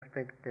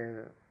expect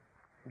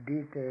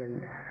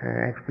detailed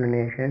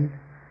explanations,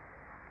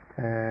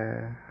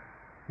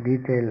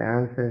 detailed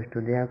answers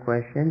to their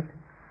questions.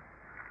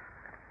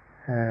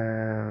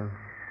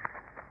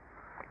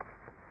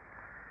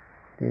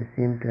 They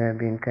seem to have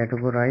been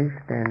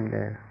categorized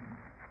and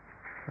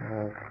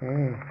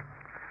okay.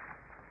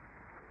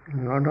 A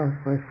lot of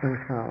questions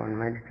are on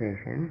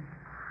meditation.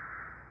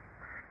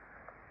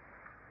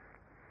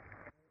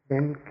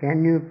 Then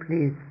can you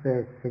please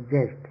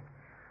suggest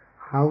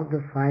how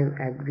the 5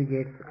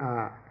 aggregates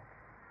are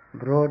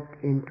brought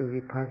into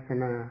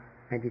vipassana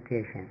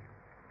meditation?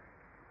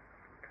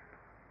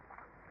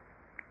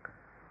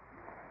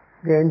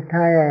 The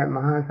entire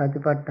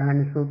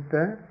Mahasatipatthana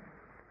Sutta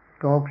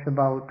talks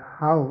about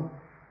how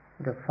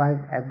the 5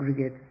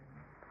 aggregates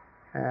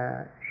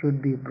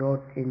should be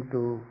brought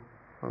into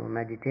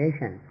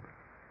meditation.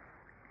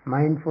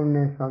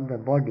 Mindfulness of the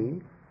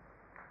body,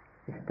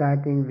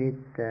 starting with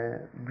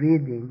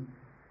breathing,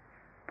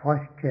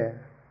 posture,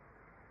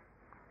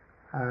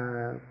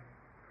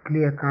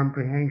 clear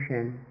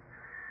comprehension,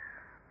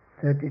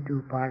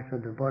 32 parts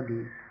of the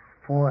body,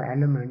 4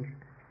 elements,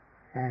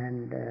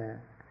 and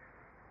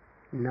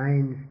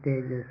 9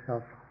 stages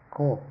of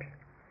corpse.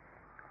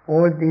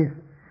 All these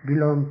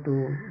belong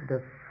to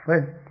the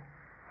first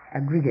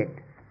aggregate,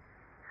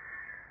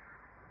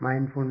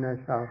 mindfulness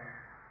of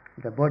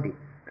the body.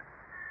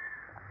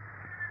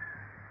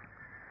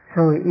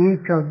 So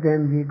each of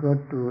them we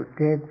got to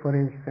take, for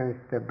instance,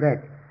 the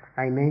breath.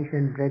 I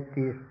mentioned breath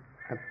is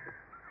a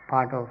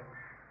part of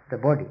the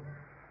body.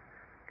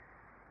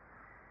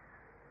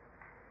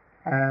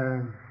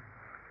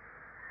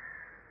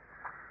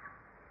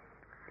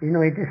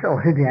 It is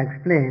already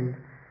explained.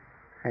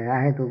 I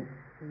have to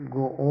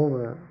go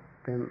over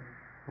them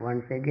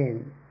once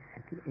again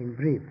in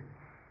brief.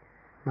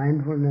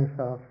 Mindfulness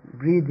of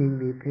breathing,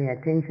 we pay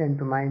attention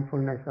to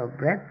mindfulness of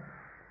breath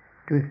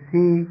to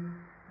see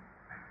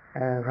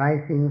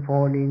rising,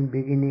 falling,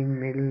 beginning,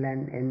 middle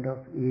and end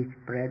of each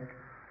breath,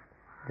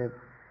 the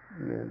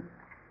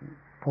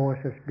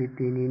pauses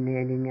between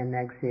inhaling and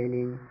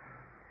exhaling,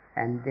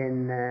 and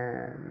then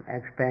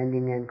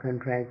expanding and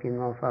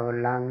contracting of our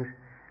lungs.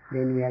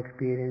 Then we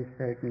experience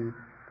certain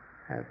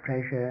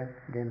pressure,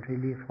 then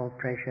relief of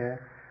pressure.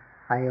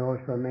 I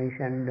also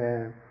mentioned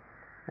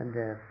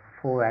the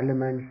 4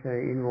 elements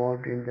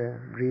involved in the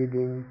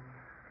breathing,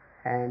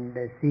 and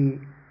see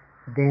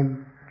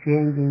them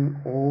changing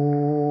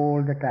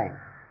all the time,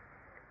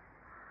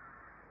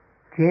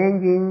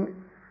 changing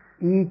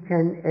each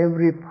and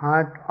every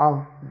part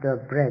of the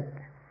breath.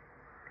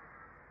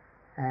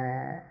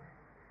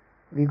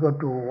 We got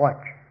to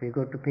watch, we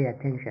got to pay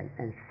attention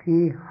and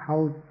see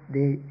how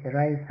they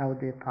arise, how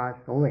they pass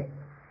away.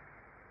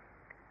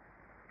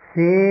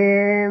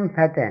 Same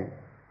pattern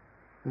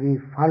we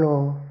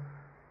follow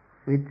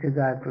with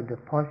regard to the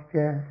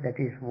posture, that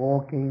is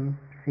walking,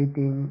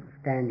 sitting,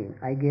 standing.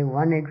 I gave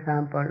one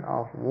example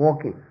of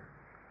walking.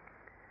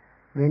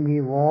 When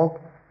we walk,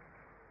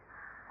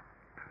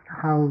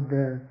 how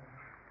the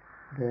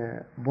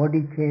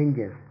body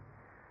changes,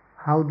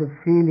 how the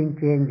feeling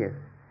changes,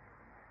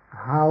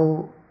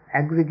 how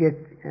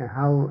aggregates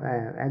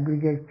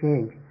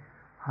change,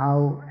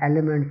 how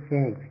elements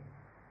change.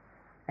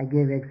 I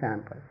gave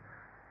examples.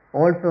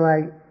 Also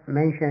I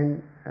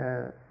mentioned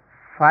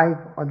 5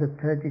 of the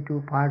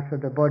 32 parts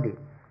of the body: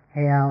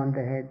 hair on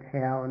the head,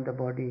 hair on the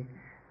body,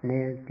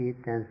 nails,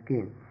 teeth and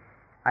skin.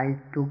 I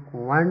took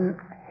 1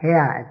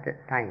 hair at a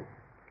time.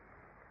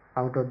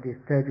 Out of this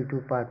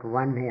 32 parts,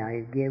 1 hair.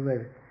 I gave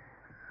us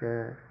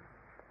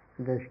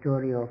the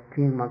story of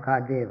King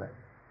Makadeva.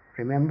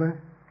 Remember?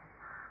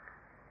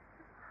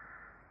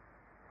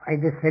 I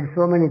just said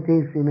so many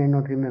things you may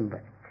not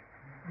remember.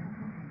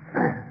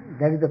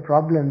 That is the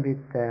problem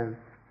with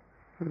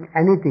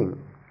anything.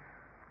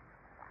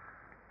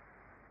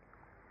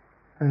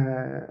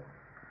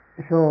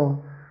 So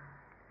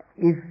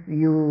if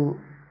you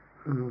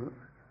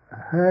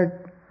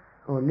heard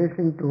or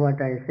listened to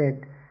what I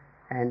said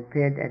and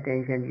paid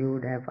attention, you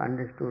would have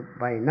understood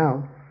by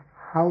now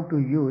how to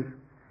use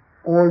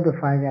all the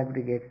 5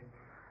 aggregates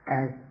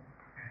as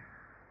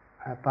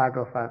a part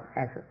of our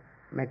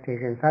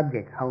meditation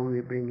subject, how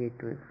we bring it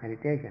to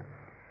meditation.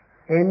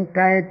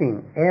 Entire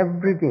thing,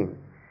 everything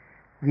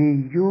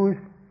we use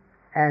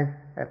as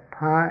a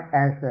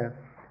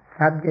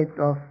subject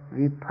of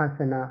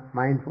vipassana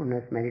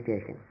mindfulness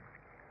meditation.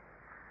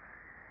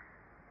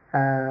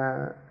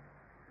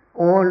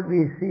 All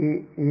we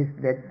see is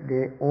that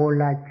they all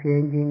are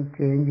changing.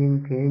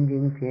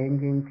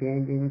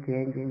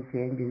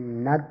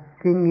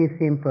 Nothing is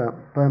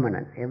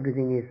permanent.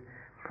 Everything is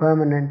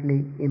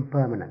permanently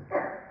impermanent.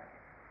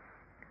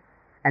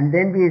 And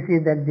then we see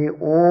that they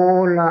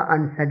all are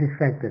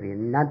unsatisfactory.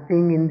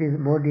 Nothing in this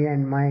body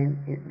and mind,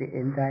 in the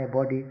entire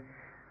body,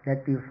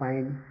 that we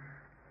find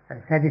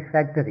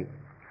satisfactory.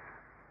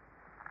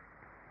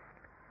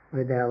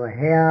 Whether our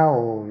hair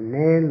or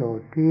nail or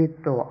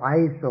teeth or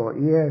eyes or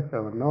ears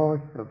or nose,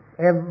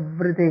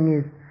 everything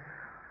is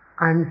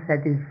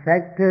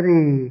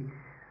unsatisfactory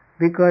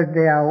because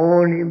they are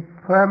all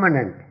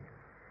impermanent.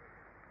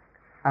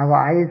 Our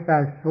eyes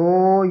are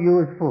so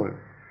useful,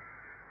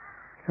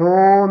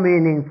 so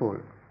meaningful.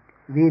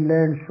 We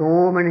learn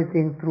so many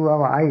things through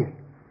our eyes.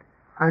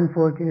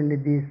 Unfortunately,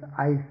 these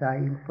eyes are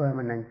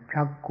impermanent.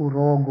 Chakku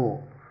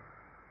rogo,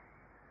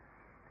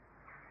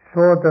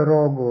 sota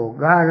rogo,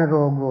 gana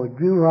rogo,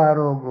 jiva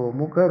rogo,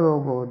 mukha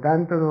rogo,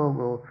 danta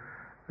rogo,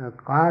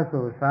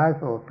 kaso,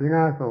 saso,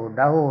 pinaso,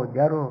 davo,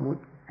 jaro,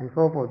 and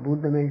so forth.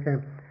 Buddha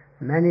mentioned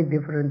many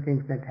different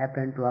things that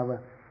happen to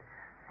our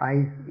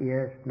eyes,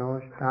 ears,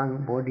 nose,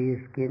 tongue, body,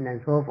 skin,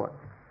 and so forth.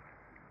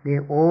 They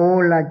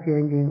all are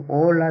changing,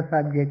 all are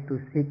subject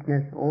to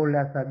sickness, all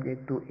are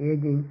subject to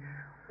aging,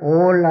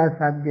 all are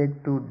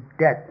subject to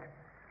death.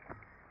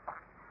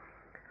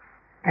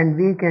 And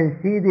we can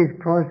see this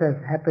process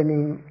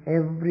happening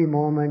every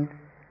moment,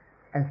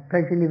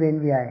 especially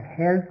when we are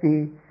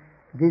healthy.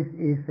 This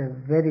is a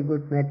very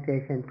good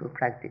meditation to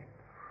practice.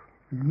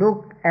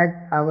 Look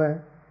at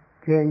our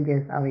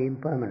changes, our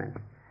impermanence.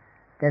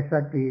 That's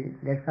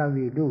how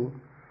we do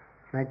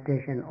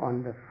meditation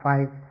on the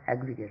 5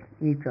 aggregates,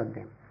 each of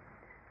them.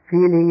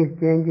 Feeling is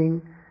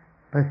changing,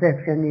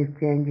 perception is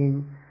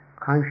changing,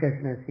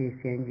 consciousness is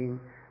changing,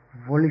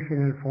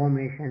 volitional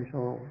formations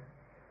or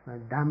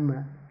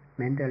Dhamma,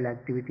 mental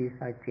activities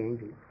are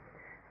changing.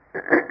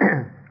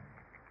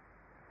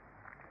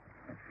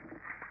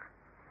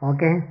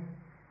 Okay?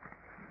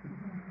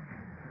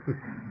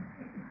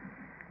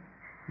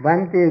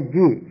 Bhante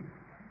G.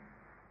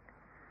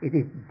 It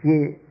is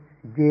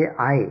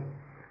J-I.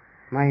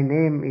 My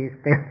name is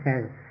spelled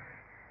as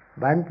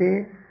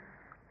Bhante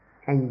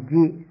and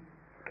G,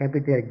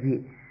 capital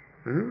G.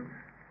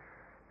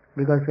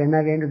 Because when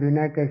I went to the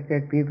United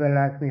States, people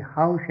asked me,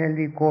 how shall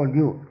we call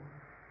you?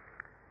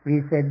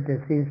 We said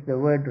that since the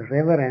word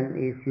reverend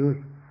is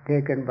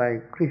taken by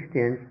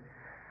Christians,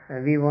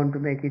 we want to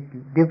make it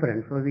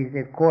different. So we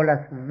say, call us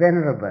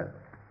venerable.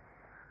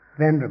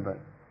 Venerable.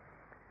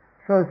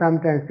 So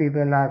sometimes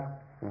people ask,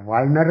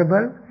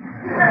 vulnerable?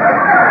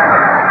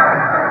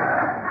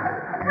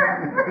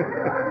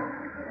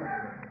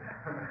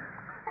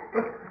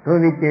 So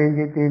we change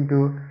it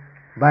into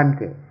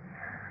Bhante.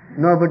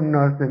 Nobody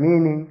knows the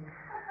meaning,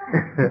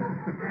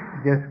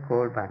 just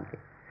call Bhante.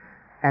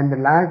 And the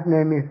last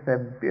name is a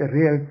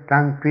real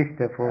tongue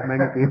twister for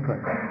many people.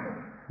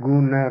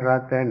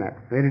 Gunaratana,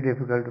 very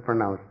difficult to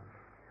pronounce.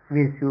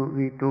 We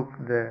took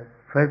the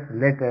first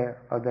letter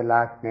of the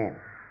last name.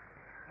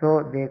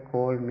 So they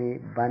call me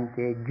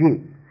Bhante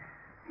G.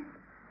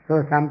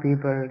 So some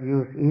people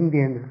use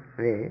Indian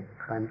way,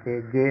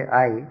 Bhante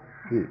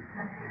J-I-G.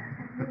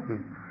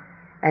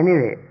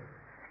 Anyway,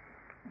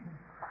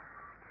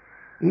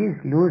 is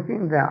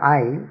losing the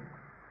eye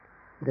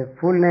the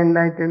full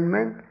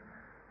enlightenment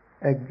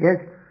or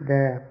just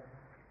the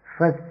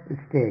first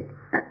stage?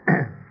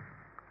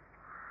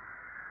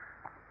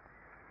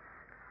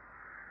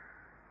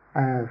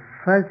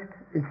 First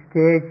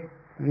stage,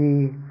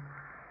 we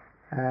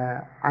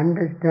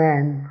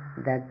understand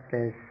that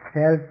the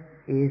self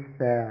is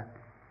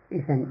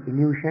an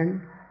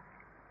illusion.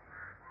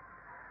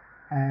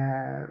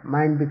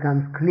 Mind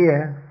becomes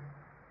clear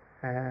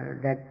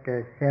that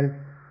self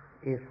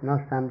is not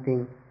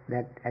something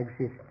that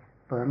exists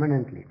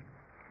permanently.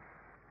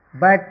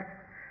 But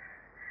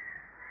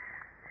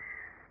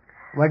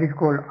what is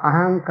called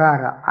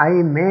ahankara, I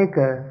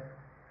maker,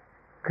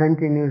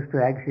 continues to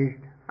exist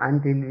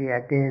until we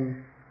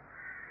attain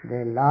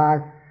the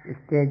last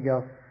stage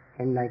of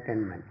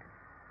enlightenment.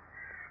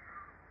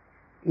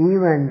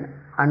 Even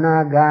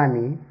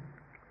anagami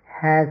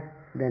has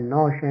the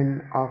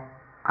notion of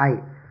I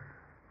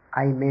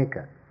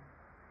maker.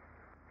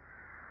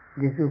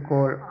 This is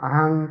called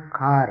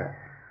ahankara,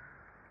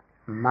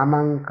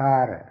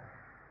 mamankara.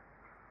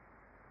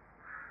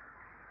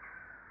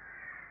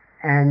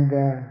 And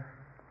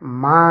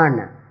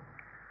mana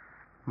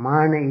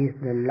is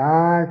the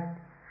last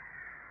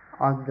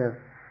of the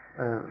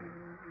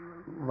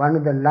one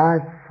of the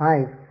last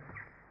 5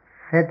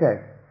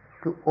 fetters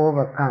to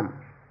overcome.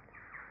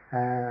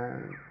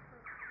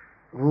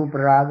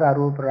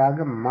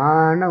 Rupa-raga,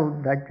 mana,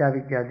 uddhacca,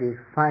 vicca, these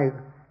 5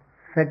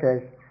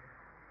 fetters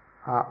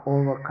are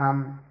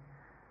overcome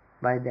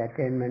by the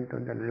attainment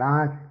of the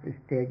last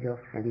stage of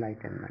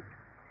enlightenment.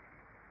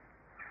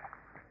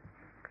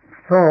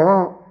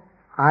 So,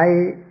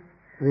 I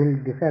will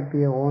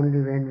disappear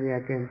only when we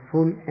attain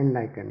full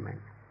enlightenment.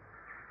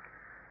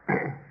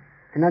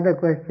 Another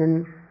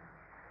question,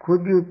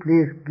 could you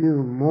please give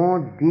more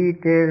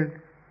details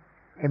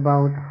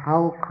about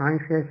how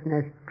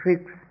consciousness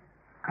tricks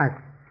us?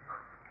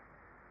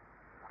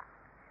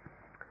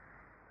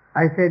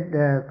 I said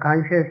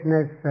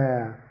consciousness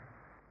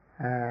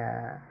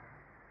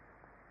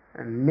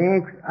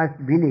makes us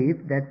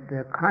believe that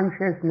the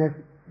consciousness,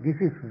 this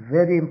is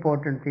very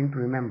important thing to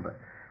remember.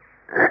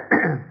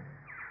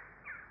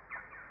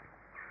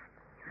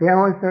 There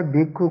was a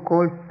bhikkhu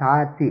called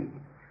Sati,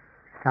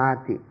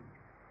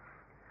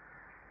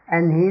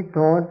 and he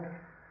thought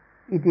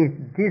it is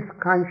this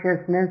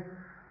consciousness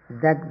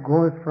that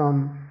goes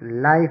from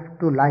life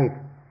to life,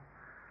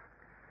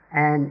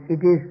 and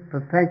it is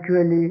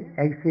perpetually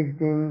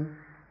existing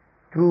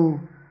through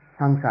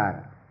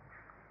samsara.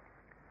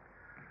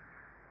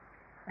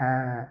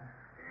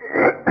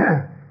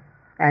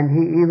 And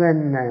he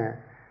even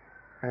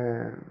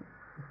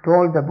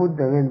told the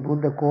Buddha, when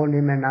Buddha called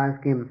him and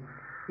asked him,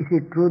 is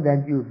it true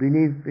that you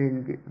believe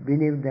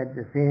that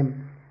the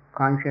same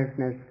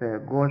consciousness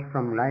goes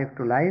from life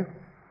to life?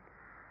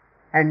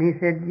 And he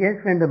said,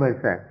 yes, Venerable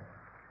Sir,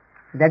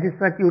 that is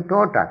what you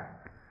taught us.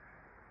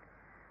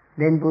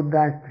 Then Buddha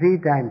asked 3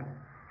 times,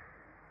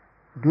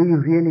 do you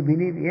really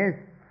believe? Yes,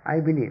 I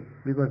believe,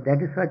 because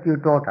that is what you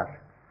taught us.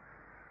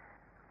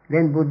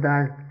 Then Buddha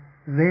asked,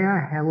 where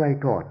have I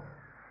taught?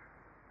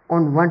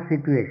 On what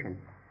situation?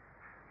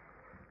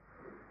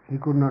 He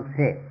could not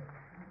say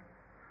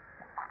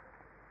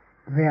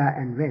where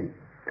and when.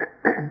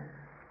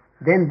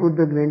 Then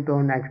Buddha went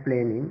on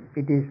explaining,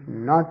 it is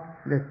not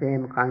the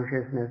same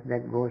consciousness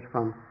that goes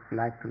from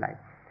life to life.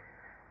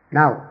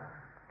 Now,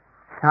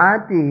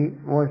 Sati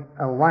was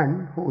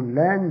one who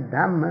learned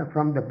Dhamma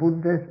from the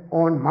Buddha's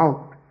own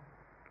mouth,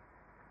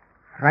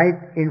 right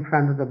in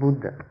front of the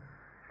Buddha.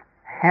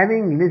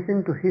 Having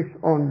listened to his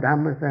own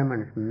Dhamma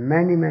sermons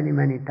many, many,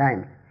 many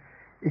times,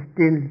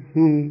 still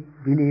he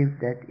believes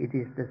that it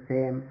is the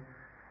same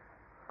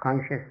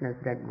consciousness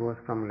that goes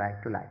from life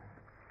to life.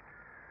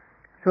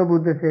 So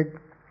Buddha said,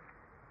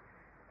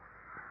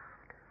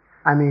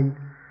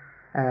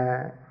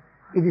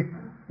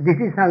 this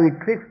is how it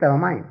tricks our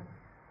mind.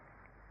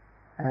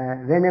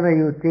 Whenever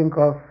you think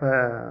of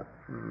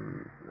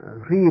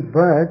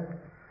rebirth,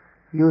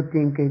 you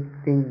think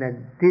that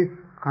this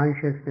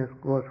consciousness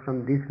goes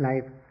from this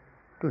life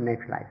to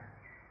next life.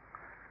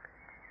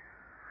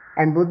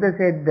 And Buddha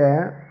said,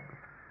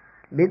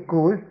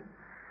 because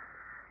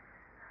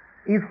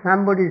if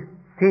somebody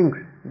thinks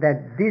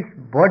that this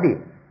body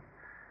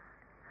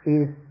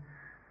is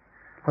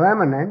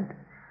permanent,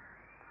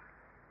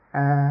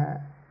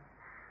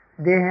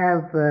 they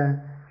have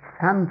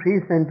some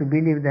reason to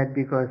believe that,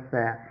 because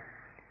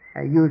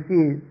you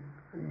see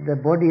the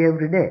body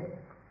every day.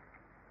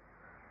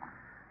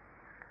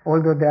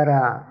 Although there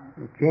are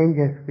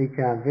changes which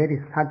are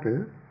very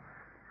subtle,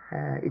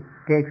 it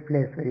takes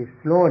place very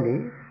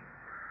slowly.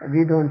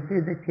 We don't see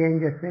the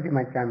changes very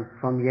much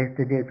from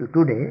yesterday to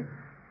today,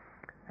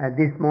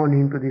 this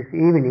morning to this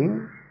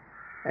evening.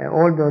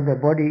 Although the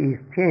body is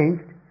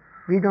changed,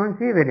 we don't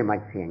see very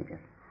much changes.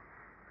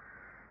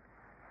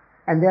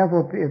 And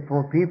therefore,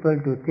 for people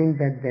to think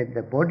that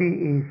the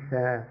body is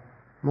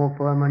more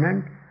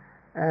permanent,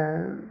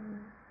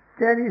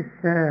 there is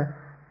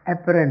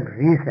apparent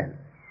reason.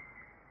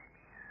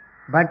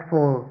 But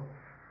for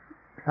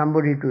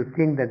somebody to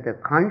think that the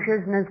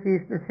consciousness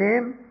is the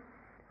same,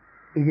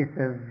 it is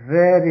a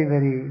very,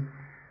 very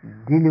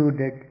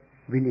deluded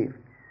belief,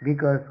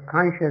 because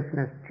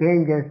consciousness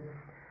changes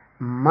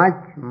much,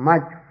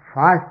 much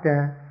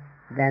faster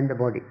than the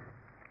body.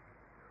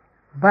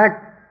 But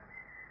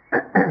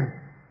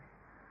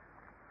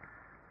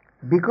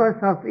because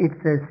of its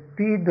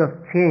speed of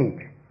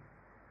change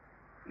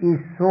is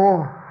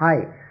so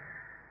high,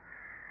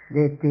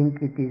 they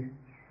think it is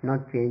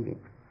not changing.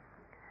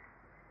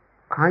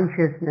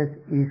 Consciousness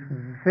is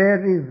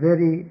very,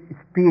 very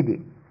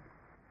speedy,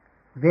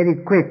 very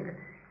quick.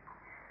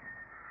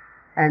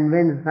 And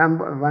when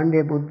one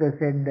day Buddha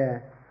said,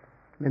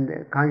 when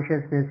the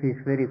consciousness is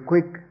very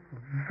quick,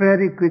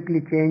 very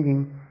quickly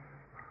changing,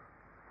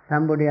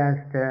 somebody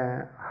asked,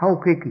 how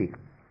quickly?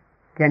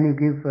 Can you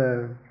give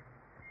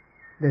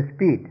the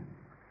speed?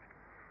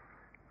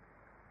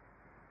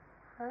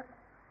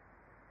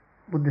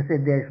 Buddha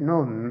said there is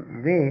no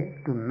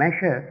way to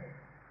measure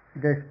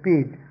the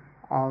speed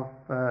of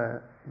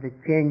the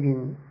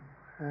changing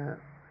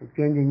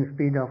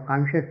speed of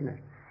consciousness.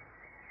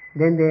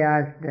 Then they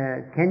asked,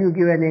 can you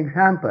give an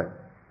example?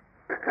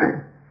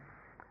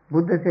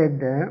 Buddha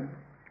said,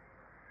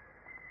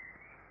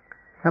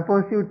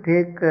 suppose you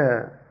take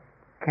a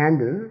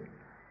candle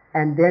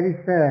and there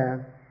is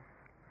a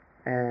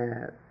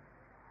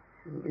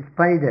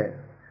spider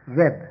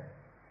web,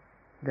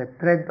 the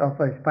thread of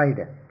a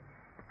spider,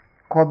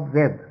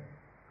 cobweb,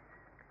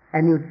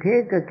 and you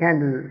take a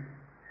candle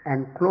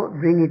and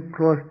bring it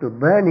close to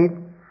burn it.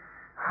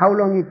 How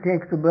long it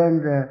takes to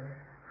burn the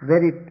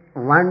very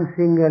one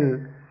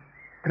single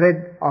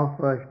thread of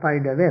a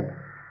spider web?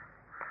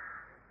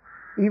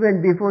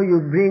 Even before you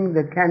bring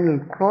the candle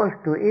close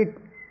to it,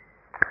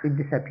 it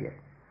disappears.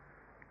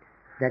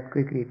 That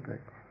quickly it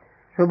burns.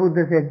 So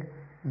Buddha said,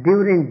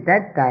 during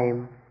that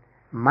time,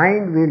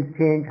 mind will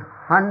change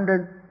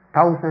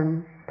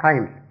 100,000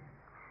 times.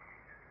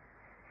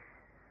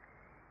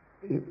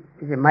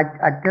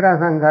 Achara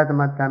sanghata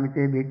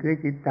mattamite bhikkhave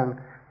chittam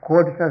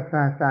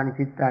kodasasahasrani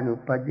chittani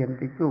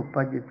uppajjanti chu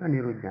uppajjitva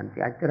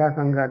nirujjanti. Achara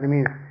sanghata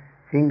means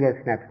finger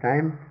snaps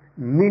time.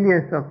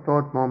 Millions of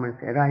thought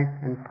moments arise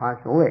and pass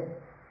away.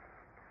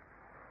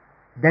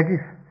 That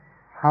is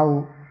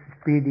how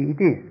speedy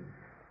it is.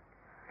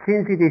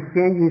 Since it is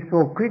changing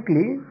so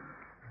quickly,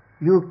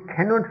 you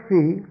cannot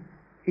see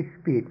its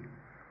speed.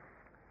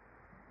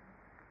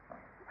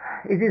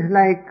 It is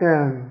like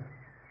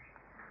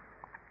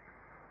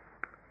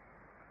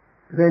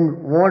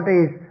when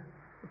water is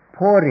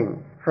pouring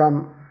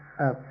from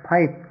a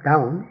pipe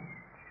down,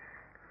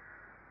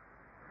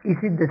 is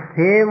it the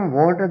same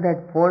water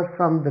that pours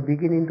from the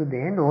beginning to the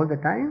end all the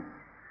time?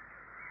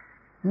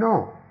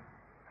 No.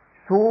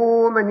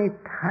 So many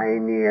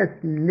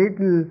tiniest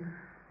little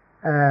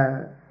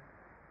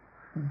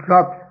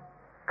drops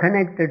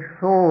connected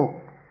so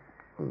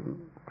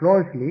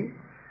closely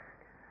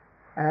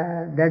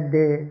that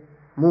they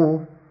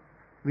move.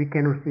 We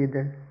cannot see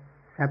the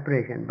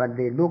separation, but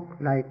they look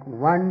like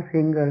one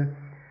single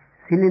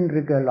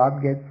cylindrical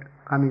object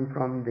coming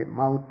from the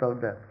mouth of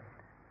the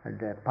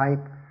pipe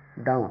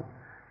down.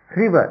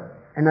 River,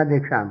 another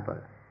example.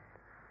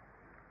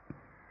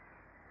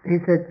 He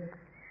said,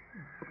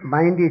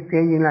 mind is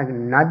changing like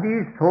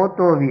Nadi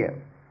Sotovia.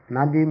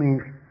 Nadi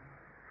means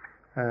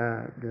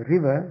the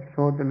river,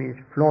 Sota means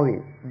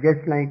flowing,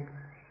 just like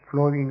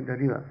flowing the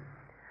river.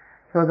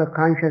 So the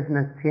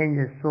consciousness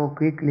changes so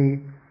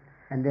quickly,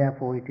 and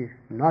therefore it is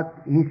not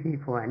easy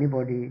for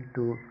anybody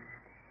to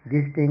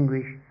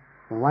distinguish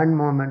one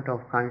moment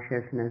of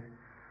consciousness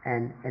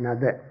and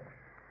another.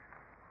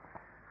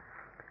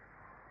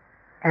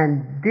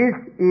 And this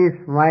is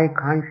why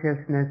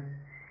consciousness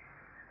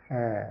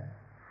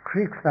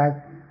tricks us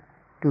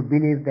to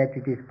believe that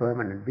it is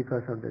permanent,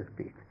 because of the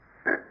speed.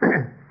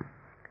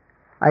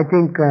 I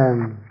think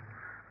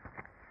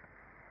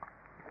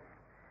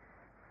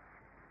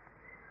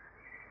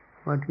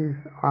what is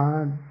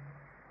are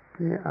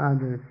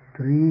the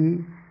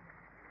three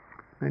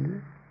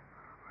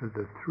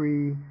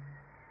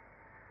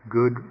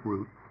good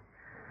roots: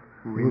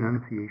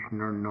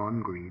 renunciation or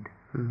non-greed,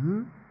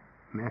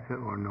 metta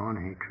or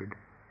non-hatred,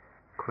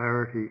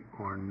 clarity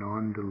or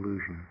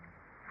non-delusion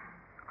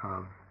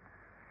of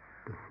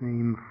the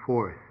same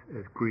force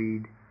as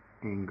greed,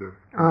 anger,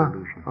 and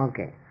delusion.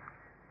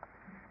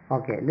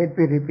 Okay, let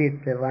me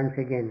repeat once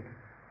again.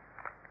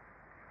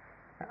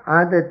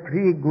 Are the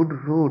three good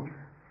roots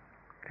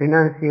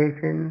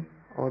renunciation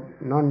or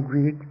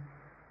non-greed,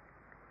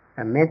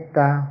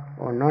 metta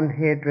or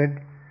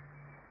non-hatred,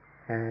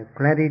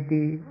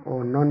 clarity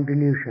or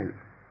non-delusion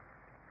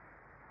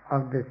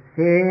of the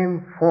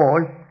same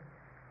force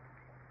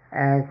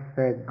as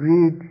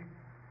greed,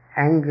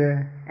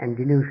 anger and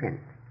delusion?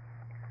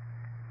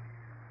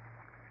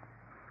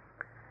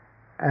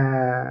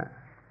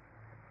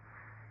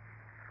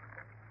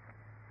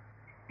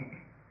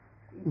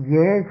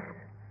 Yes,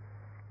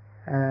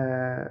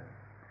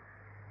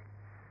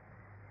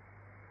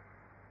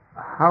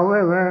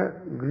 however,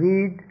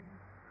 greed,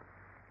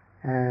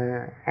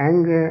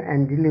 anger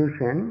and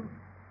delusion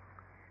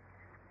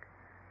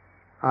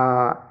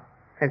are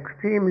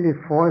extremely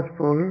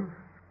forceful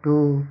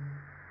to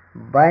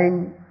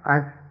bind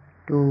us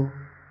to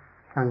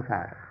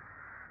samsara.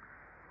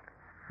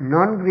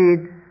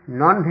 Non-greed,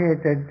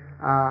 non-hatred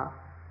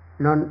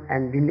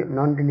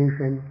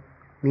non-delusion,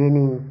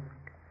 meaning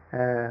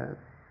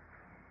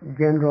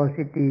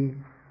generosity,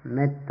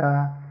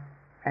 metta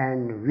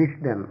and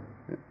wisdom.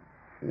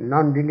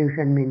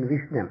 Non-delusion means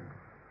wisdom.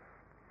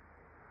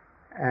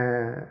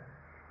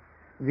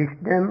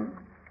 Wisdom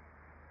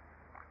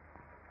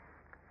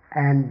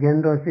and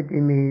generosity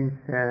means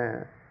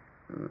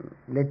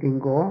letting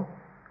go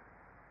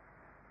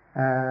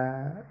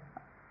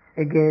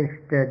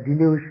against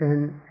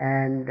delusion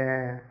and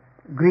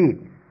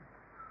greed.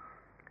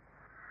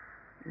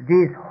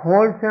 These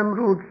wholesome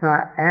roots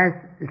are as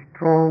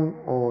strong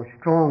or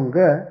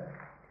stronger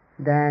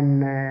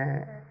than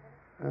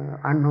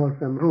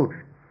unwholesome roots.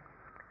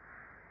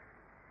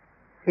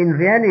 In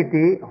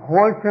reality,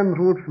 wholesome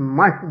roots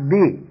must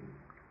be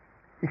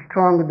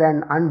stronger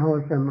than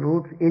unwholesome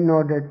roots in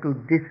order to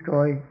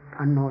destroy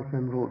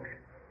unwholesome roots.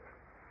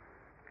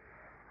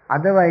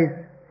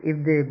 Otherwise,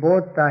 if they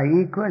both are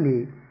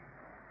equally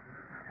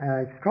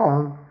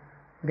strong,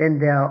 then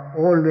there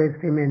always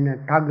remain a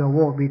tug of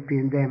war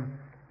between them.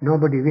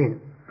 Nobody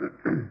wins.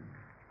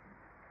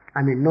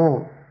 I mean,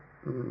 no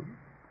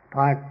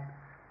part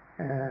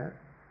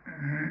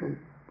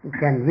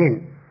can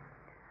win.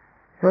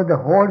 So the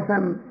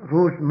wholesome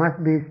roots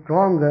must be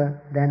stronger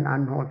than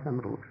unwholesome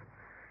roots.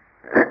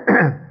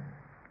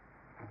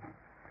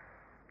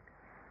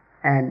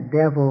 And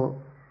therefore,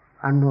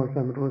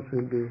 unwholesome roots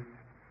will be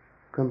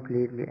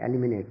completely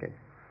eliminated.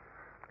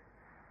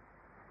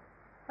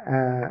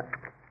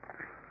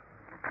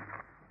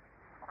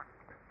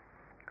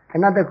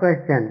 Another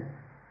question: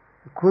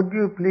 could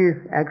you please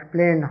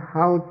explain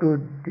how to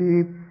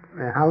deal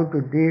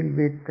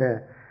with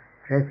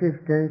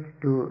resistance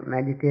to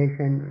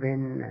meditation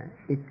when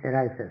it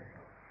arises?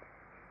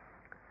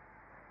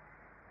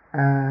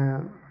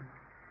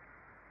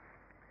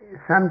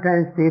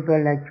 Sometimes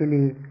people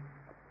actually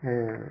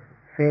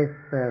face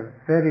a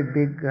very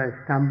big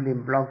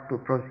stumbling block to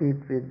proceed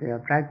with their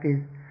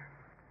practice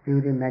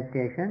during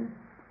meditation.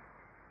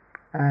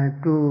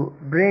 To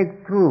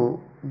break through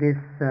this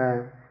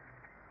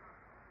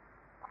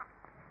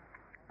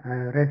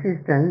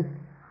resistance,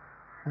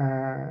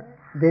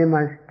 they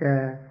must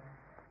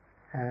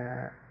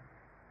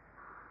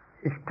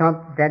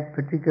stop that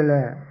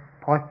particular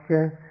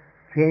posture,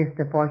 change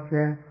the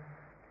posture,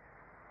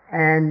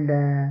 and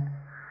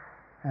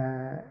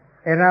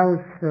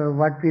arouse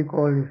what we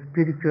call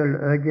spiritual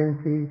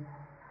urgency,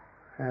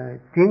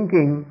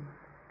 thinking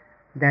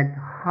that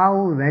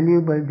how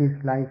valuable this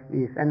life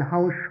is and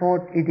how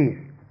short it is.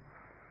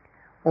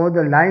 Or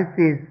the life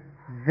is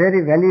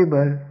very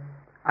valuable,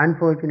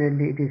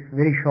 unfortunately it is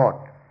very short.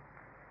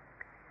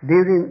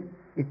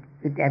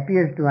 It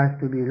appears to us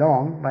to be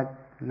long, but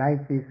life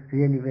is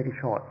really very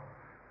short.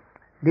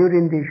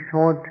 During this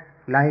short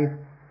life,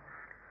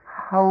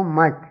 how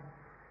much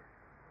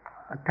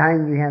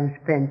time we have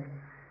spent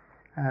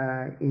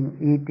in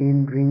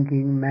eating,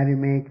 drinking,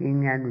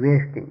 merrymaking and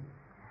wasting,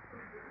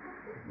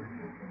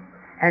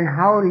 and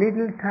how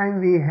little time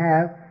we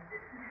have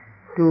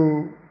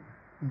to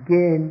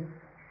gain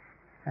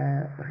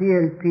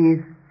real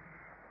peace,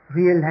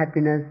 real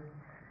happiness,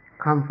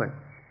 comfort.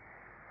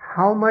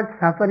 How much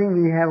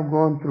suffering we have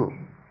gone through,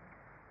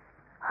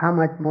 how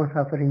much more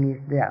suffering is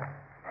there.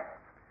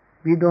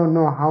 We don't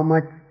know how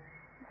much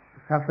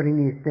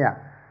suffering is there,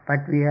 but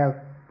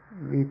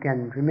we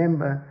can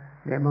remember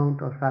the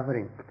amount of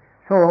suffering.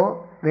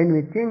 So when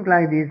we think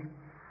like this,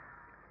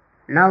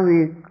 now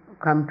we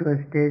come to a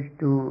stage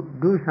to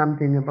do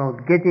something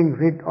about getting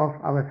rid of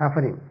our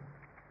suffering.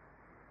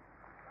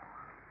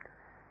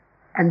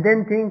 And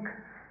then think,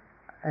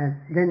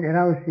 then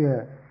arouse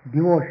your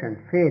devotion,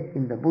 faith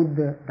in the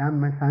Buddha,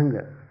 Dhamma,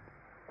 Sangha.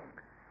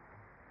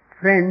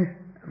 Friends,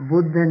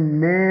 Buddha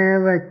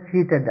never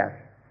cheated us,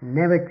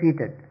 never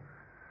cheated.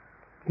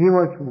 He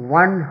was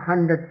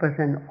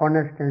 100%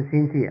 honest and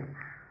sincere.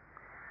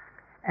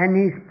 And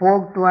he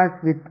spoke to us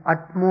with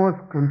utmost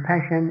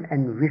compassion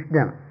and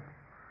wisdom.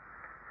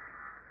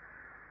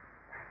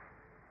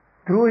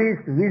 Through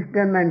his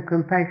wisdom and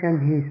compassion,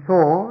 he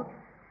saw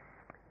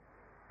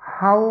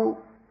how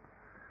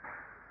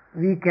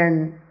we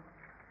can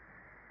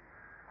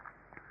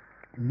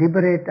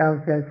liberate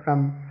ourselves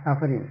from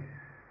suffering.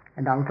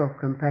 And out of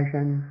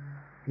compassion,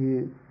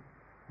 he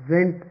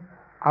went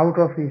out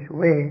of his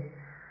way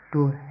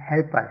to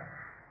help us.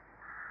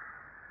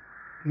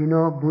 You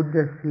know,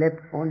 Buddha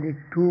slept only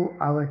 2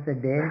 hours a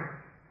day.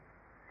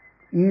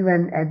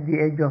 Even at the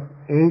age of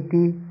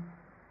 80,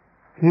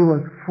 he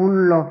was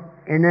full of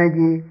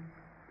energy.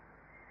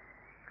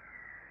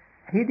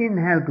 He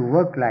didn't have to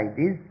work like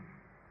this.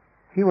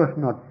 He was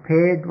not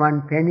paid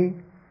 1 penny.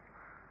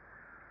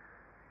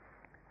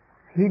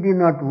 He did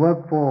not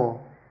work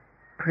for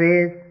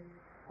praise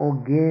or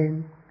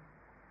gain.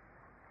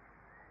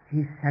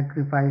 He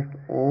sacrificed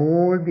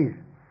all this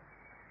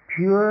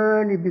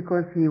purely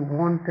because he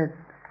wanted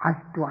us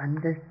to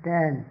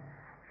understand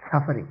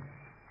suffering.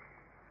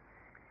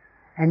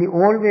 And he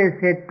always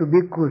said to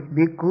bhikkhus,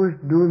 bhikkhus,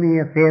 do me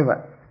a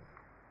favor.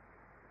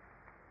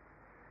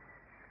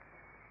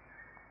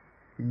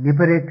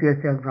 Liberate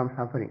yourself from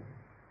suffering.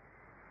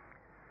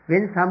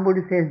 When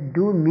somebody says,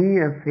 do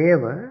me a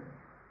favor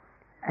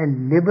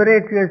and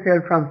liberate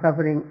yourself from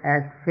suffering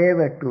as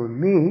favor to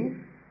me,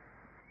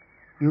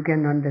 you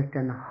can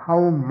understand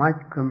how much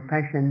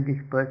compassion this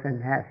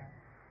person has.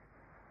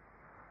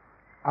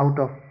 Out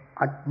of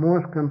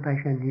utmost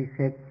compassion, he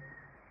said,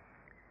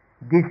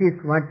 this is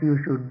what you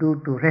should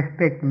do to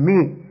respect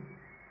me.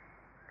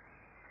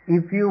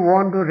 If you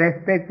want to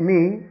respect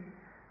me,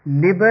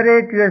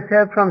 liberate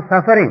yourself from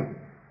suffering.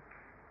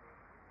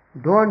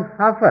 Don't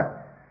suffer.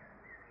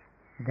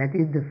 That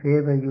is the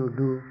favor you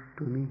do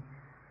to me.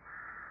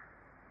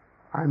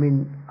 I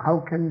mean, how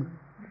can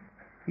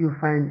you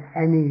find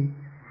any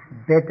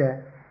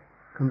better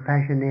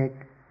compassionate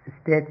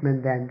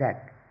statement than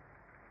that?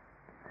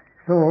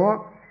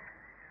 So,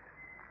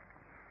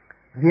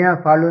 we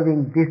are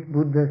following this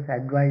Buddha's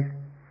advice,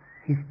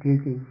 his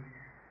teaching,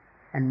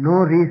 and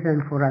no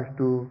reason for us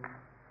to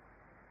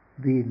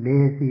be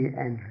lazy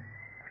and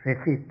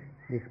resist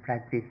this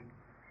practice.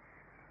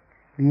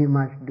 We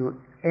must do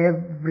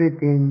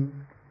everything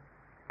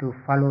to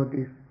follow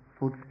these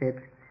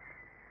footsteps.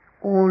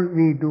 All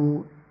we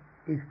do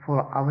is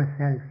for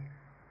ourselves.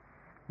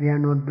 We are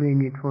not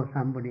doing it for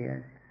somebody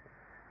else.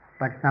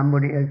 But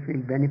somebody else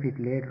will benefit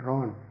later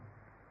on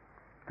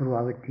through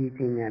our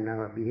teaching and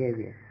our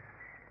behavior.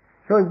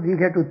 So we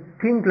have to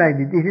think like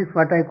this. This is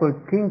what I call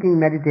thinking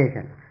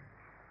meditation.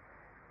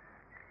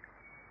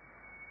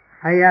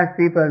 I ask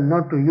people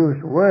not to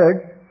use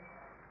words,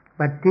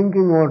 but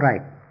thinking all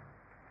right,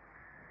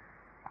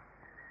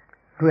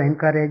 to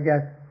encourage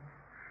us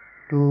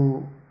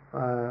to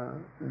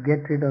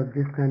get rid of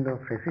this kind of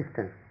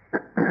resistance.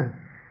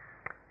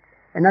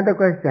 Another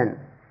question,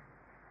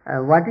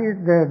 what is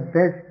the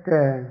best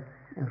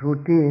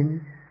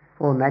routine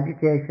for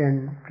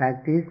meditation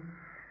practice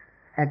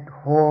at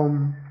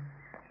home,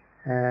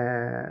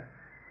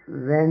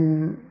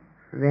 when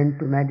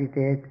to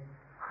meditate,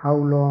 how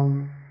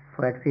long,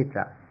 for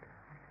etc.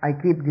 I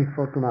keep this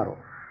for tomorrow,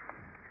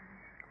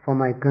 for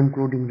my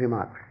concluding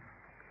remarks.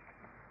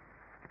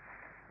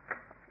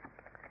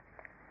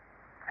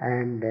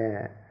 And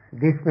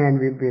this man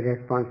will be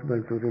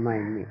responsible to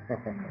remind me.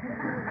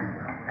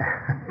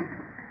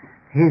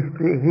 He's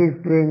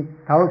doing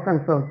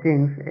thousands of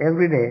things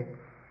every day,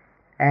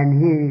 and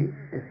he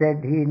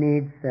said he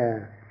needs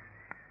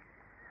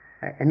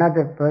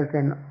another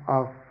person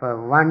of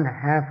one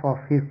half of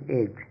his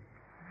age,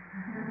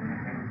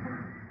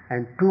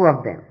 and two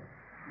of them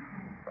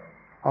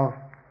of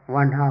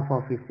one half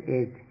of his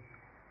age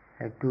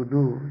have to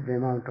do the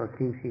amount of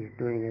things he is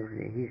doing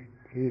every day.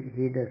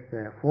 He does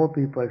four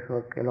people's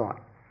work alone,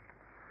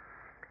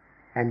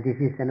 and this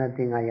is another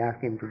thing I ask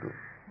him to do.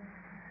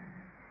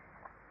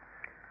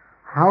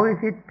 How is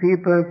it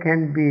people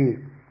can be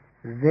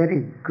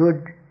very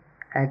good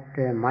at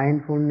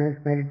mindfulness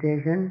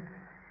meditation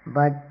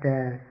but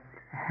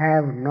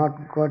have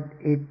not got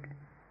it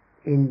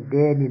in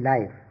daily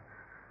life?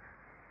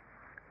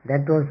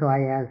 That also I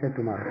answer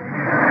tomorrow.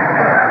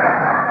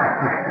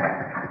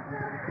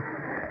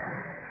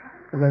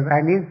 Because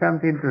I need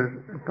something to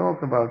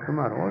talk about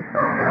tomorrow also.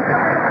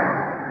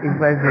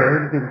 If I say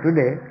everything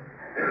today,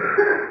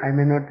 I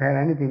may not have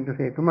anything to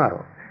say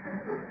tomorrow.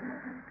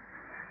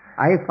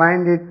 I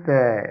find it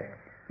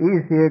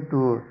easier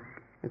to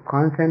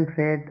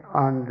concentrate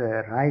on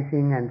the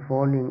rising and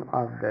falling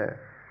of the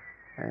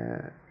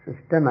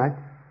stomach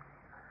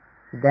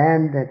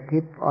than the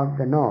tip of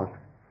the nose.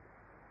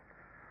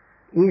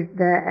 Is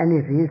there any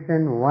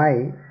reason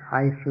why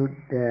I should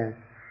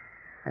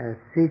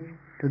switch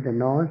to the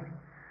nose?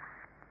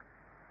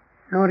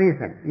 No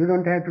reason. You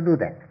don't have to do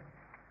that.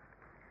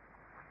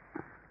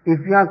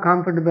 If you are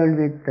comfortable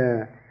with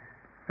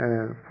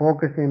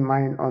focusing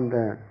mind on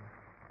the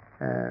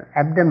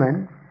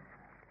abdomen,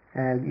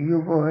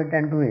 you go ahead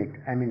and do it.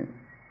 I mean,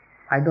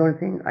 I don't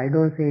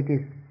say it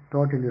is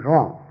totally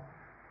wrong.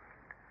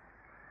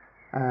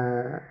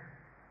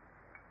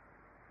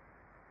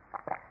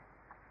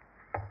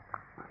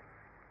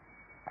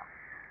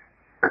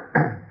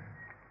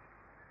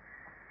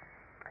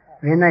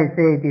 When I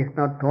say it is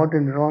not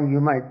totally wrong, you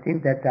might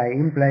think that I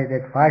imply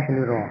that partially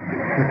wrong.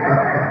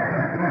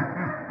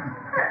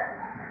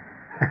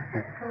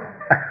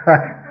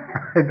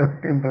 I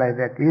don't imply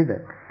that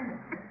either.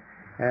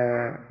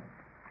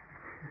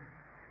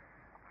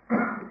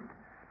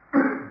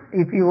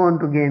 If you want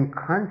to gain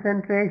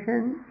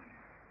concentration,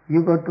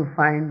 you got to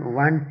find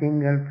one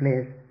single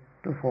place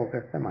to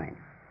focus the mind.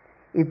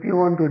 If you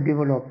want to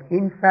develop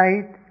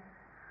insight,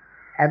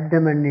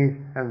 abdomen is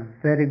a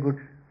very good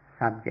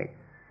subject,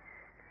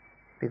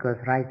 because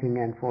rising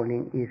and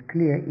falling is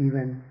clear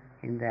even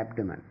in the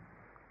abdomen.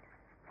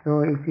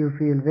 So if you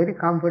feel very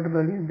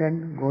comfortable,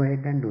 then go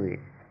ahead and do it.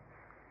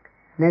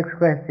 Next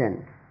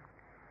question.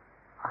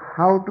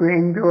 How to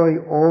enjoy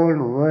all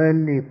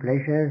worldly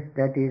pleasures,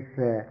 that is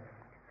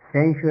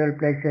sensual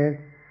pleasures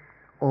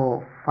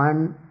or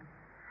fun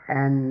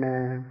and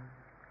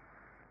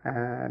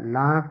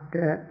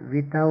laughter,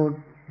 without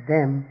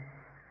them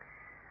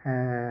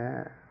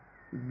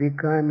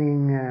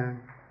becoming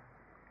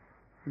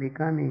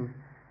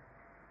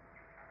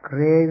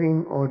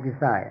craving or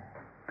desire.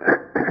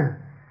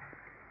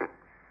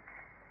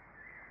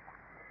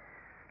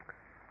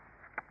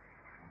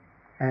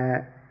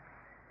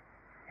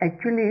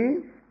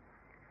 Actually,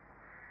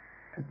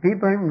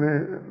 people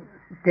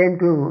tend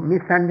to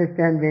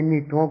misunderstand when we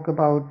talk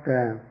about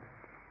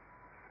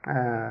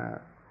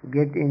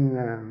getting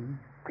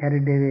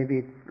carried away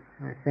with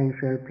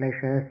sensual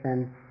pleasures,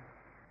 and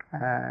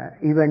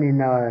even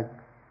in our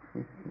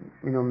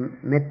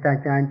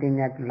metta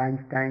chanting at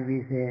lunchtime,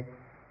 we say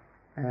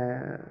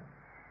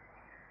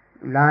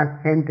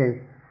last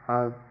sentence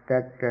of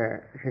that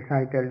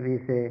recital, we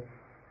say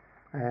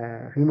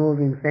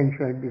removing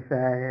sensual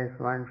desires,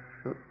 one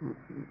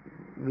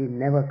will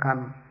never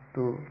come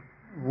to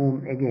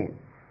womb again.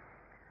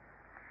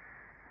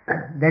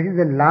 That is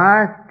the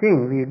last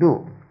thing we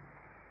do.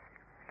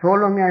 So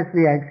long as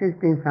we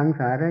exist in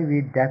samsara,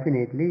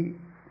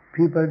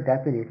 people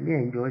definitely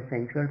enjoy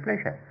sensual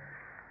pleasure.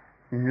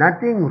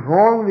 Nothing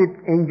wrong with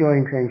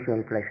enjoying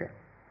sensual pleasure.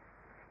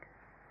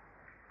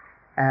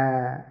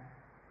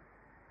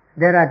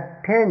 There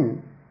are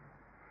 10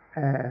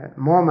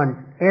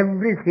 moments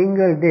every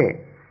single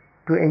day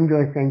to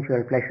enjoy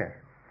sensual pleasure.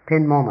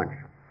 10 moments,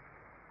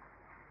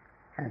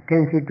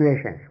 10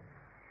 situations.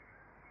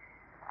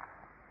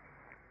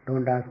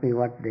 Don't ask me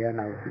what they are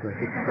now, because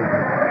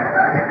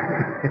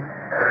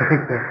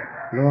it's a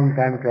long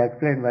time to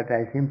explain, but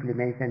I simply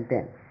mention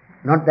 10.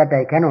 Not that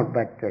I cannot,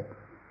 but to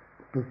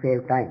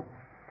save time.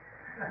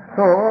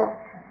 So,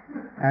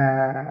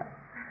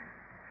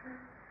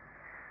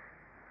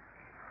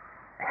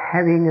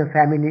 having a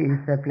family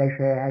is a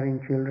pleasure,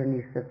 having children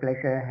is a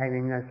pleasure,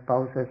 having a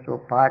spouses or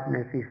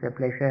partners is a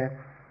pleasure,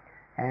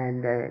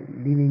 and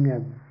living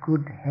a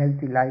good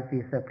healthy life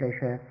is a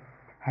pleasure,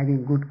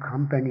 having good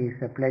company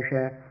is a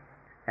pleasure,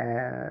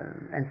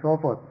 and so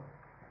forth.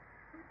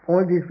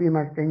 All this we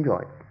must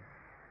enjoy.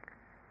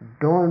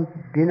 Don't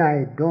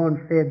deny, don't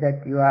say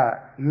that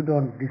you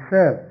don't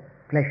deserve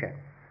pleasure.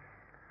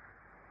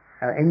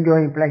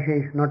 Enjoying pleasure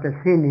is not a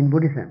sin in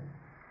Buddhism.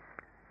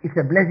 It's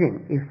a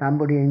blessing. If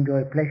somebody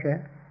enjoys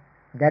pleasure,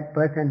 that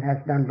person has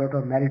done a lot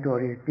of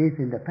meritorious deeds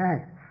in the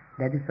past.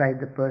 That is why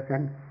the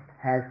person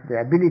has the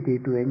ability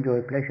to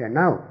enjoy pleasure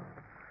now.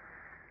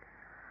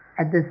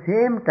 At the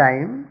same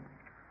time,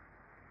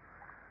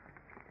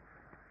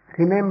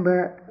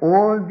 remember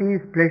all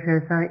these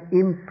pleasures are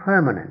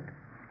impermanent.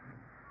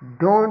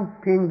 Don't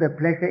think the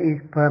pleasure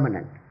is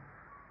permanent.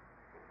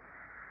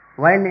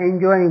 While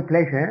enjoying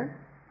pleasure,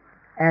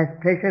 as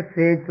pleasure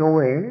fades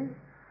away,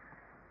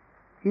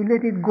 you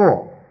let it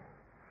go.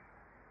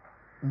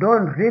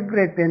 Don't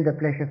regret when the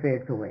pleasure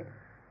fades away.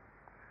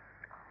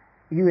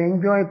 You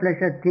enjoy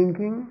pleasure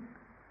thinking,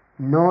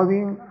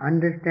 knowing,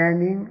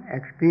 understanding,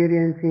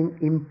 experiencing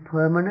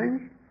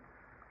impermanence.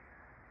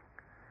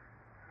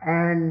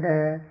 And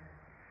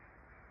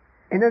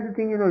another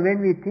thing,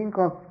 when we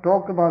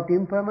talk about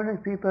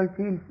impermanence, people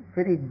feel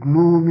very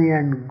gloomy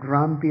and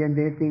grumpy, and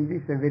they think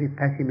this is very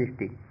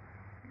pessimistic.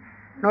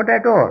 Not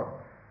at all.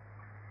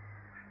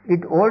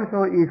 It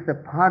also is a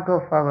part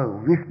of our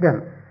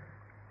wisdom.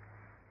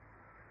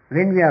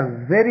 When we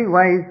are very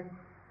wise,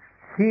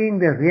 seeing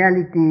the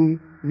reality,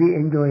 we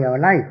enjoy our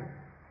life.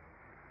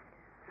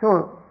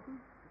 So,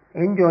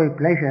 enjoy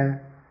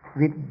pleasure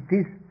with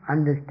this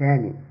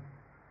understanding.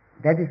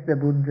 That is the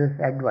Buddha's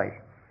advice.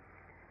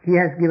 He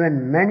has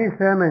given many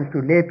sermons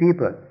to lay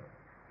people.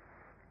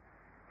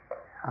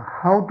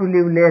 How to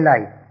live lay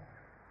life,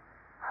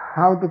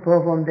 how to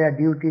perform their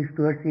duties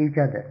towards each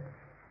other,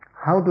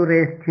 how to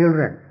raise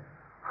children,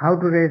 how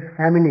to raise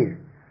families,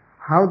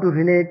 how to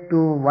relate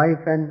to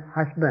wife and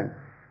husband,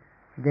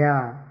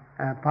 their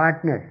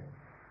partners,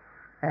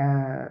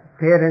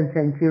 parents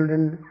and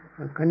children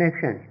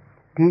connections,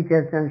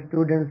 teachers and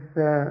students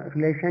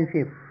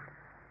relationships,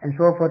 and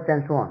so forth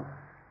and so on.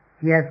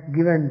 He has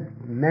given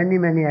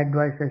many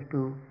advices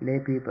to lay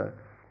people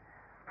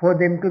for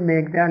them to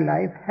make their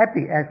life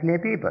happy as lay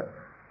people.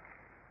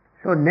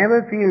 So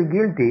never feel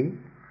guilty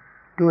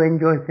to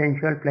enjoy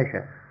sensual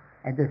pleasure.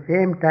 At the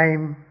same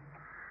time,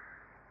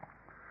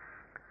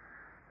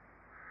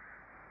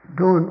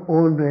 don't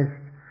always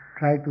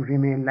try to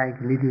remain like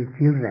little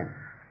children.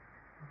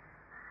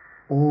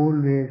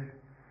 Always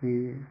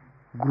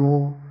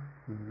grow,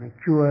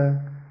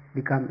 mature,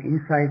 become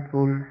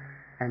insightful,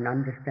 and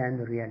understand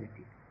the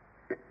reality.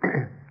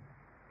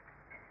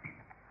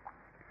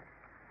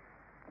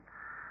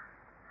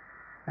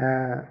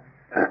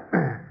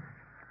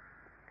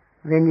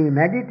 When we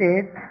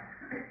meditate,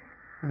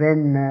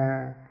 when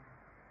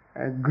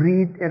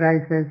greed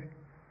arises,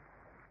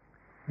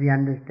 we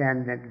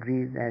understand that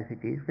greed as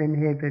it is. When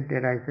hatred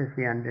arises,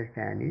 we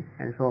understand it,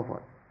 and so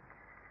forth.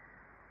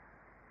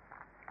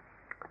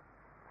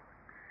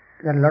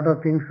 There are a lot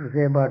of things to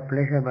say about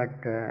pleasure,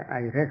 but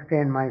I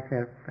restrain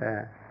myself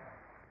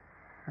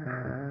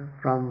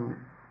from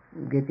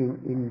getting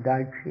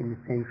indulged in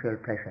sensual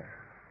pleasure.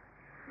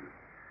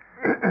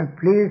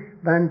 Please,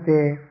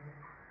 Bhante,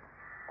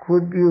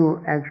 could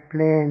you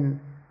explain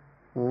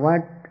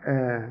what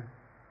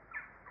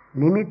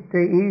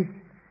nimitta is?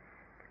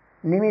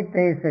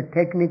 Nimitta is a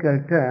technical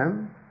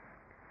term.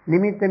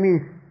 Nimitta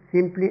means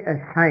simply a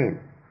sign.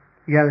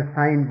 You have a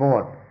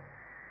signboard.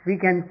 We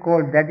can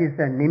call that is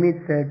a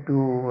nimitta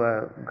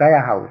to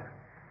Gaia House.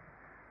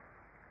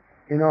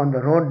 On the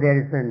road there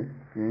is a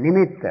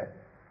nimitta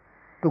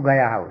to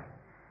Gaia House,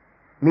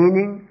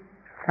 meaning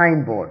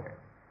signboard.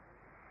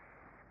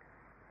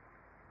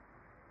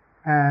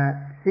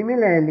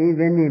 Similarly,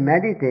 when we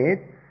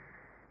meditate,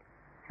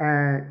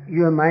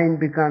 your mind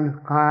becomes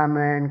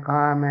calmer and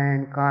calmer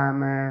and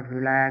calmer,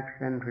 relax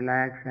and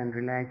relax and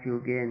relax.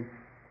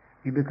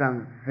 You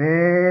become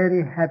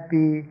very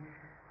happy,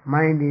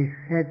 mind is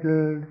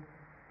settled,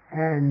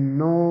 and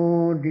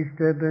no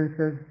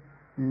disturbances,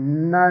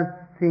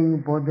 nothing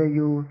bother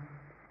you.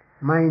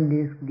 Mind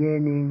is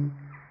gaining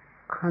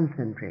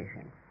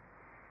concentration.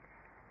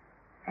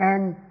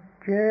 And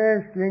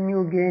just when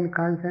you gain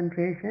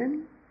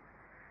concentration,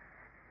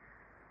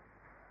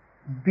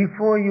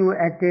 before you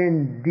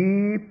attain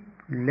deep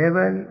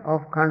level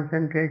of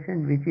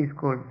concentration, which is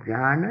called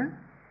jhana,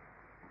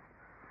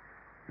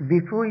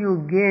 before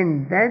you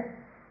gain that,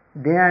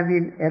 there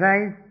will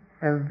arise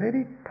a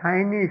very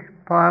tiny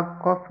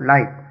spark of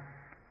light.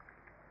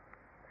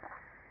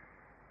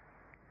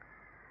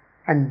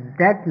 And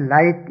that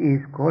light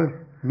is called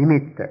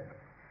nimitta.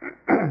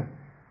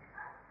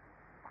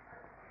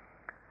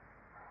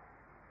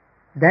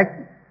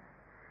 That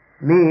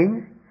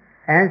means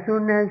as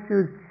soon as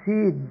you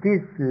see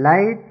this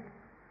light,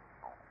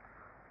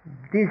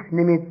 this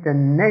nimitta,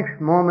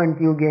 next moment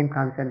you gain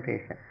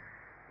concentration.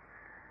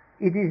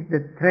 It is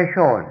the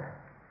threshold,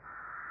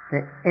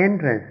 the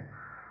entrance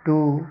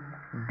to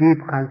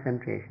deep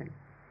concentration.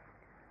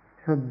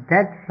 So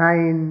that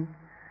sign,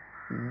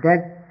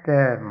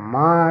 that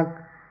mark,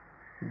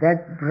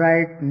 that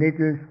bright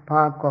little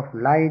spark of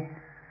light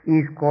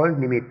is called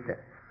nimitta.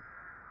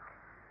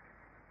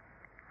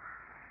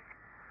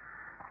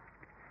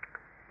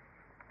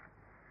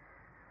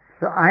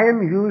 So I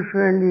am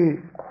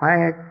usually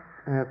quite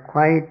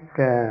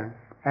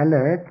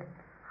alert,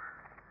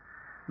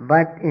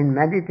 but in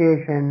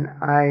meditation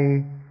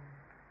I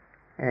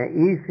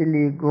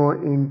easily go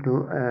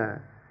into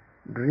a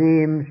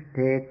dream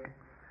state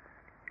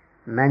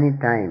many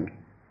times.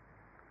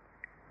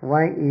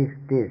 Why is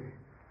this?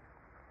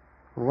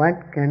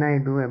 What can I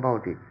do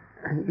about it?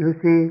 You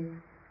see,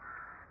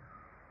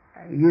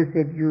 you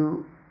said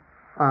you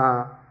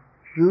are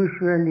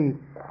usually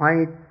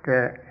quite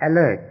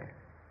alert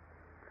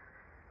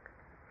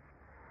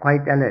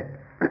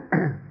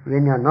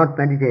when you are not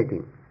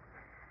meditating.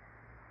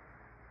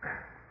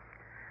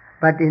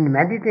 But in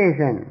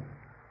meditation,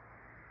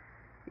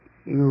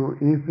 you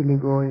easily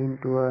go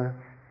into a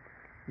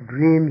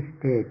dream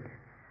state.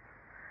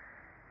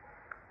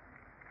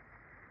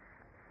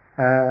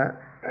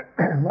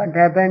 What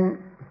happens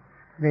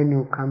when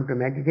you come to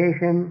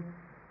meditation?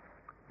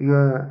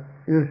 You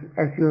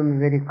assume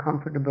very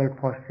comfortable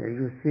posture.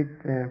 You sit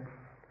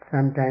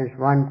sometimes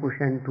one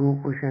cushion, two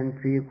cushion,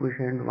 three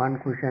cushion, one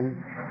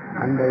cushion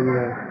under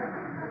your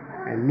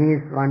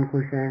knees, one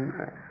cushion,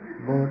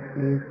 both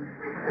knees,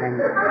 and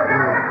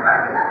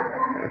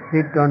you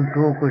sit on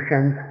two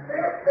cushions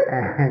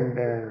and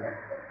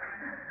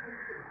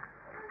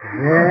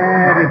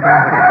very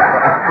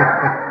comfortable.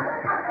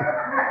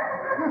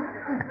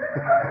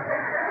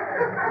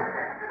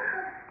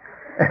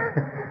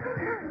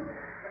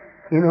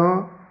 You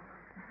know,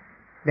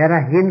 there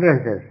are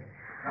hindrances.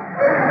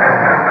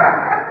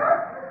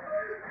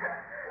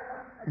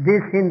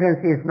 This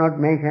hindrance is not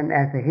mentioned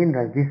as a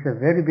hindrance. This is a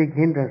very big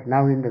hindrance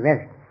now in the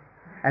West,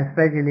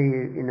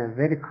 especially in a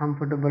very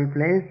comfortable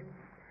place.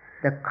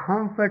 The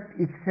comfort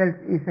itself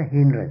is a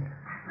hindrance.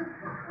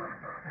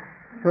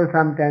 So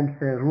sometimes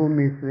the room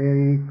is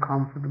very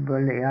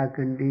comfortable, air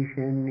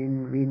conditioned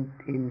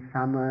in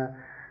summer,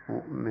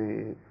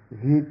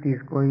 heat is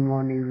going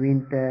on in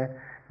winter,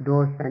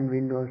 doors and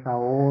windows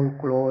are all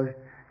closed,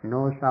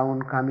 no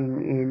sound coming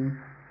in,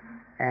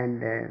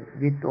 and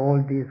with all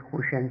these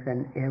cushions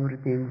and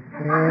everything,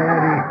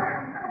 very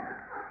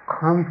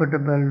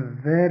comfortable,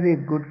 very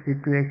good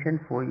situation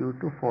for you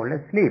to fall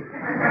asleep.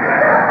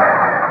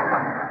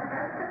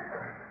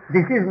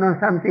 This is not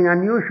something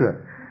unusual.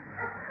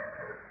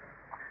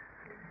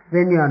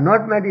 When you are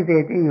not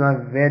meditating, you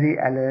are very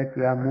alert,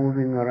 you are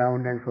moving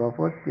around and so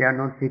forth. You are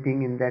not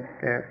sitting in that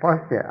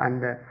posture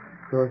under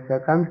those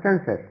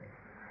circumstances.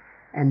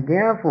 And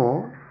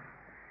therefore,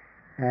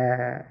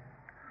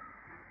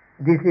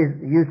 this is,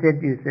 you said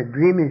it's a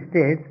dreamy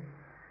state.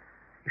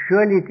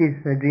 Surely it is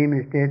a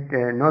dreamy state.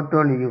 Not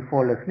only you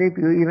fall asleep,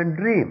 you even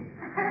dream.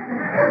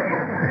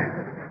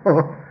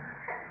 So,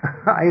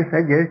 I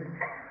suggest,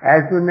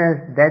 as soon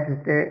as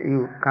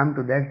you come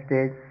to that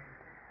stage,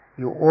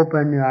 you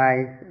open your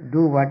eyes,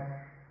 do what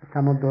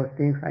some of those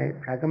things I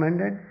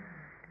recommended.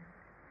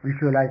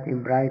 Visualize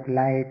in bright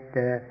light,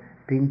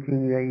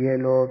 pinching your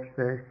earlobes,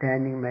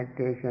 standing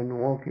meditation,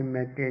 walking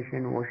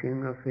meditation, washing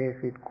your face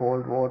with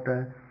cold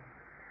water,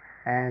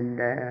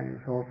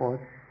 and so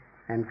forth.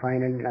 And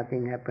finally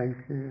nothing happens,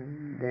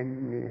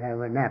 then you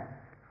have a nap.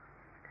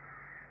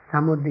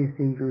 Some of these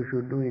things you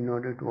should do in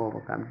order to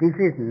overcome. This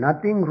is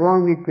nothing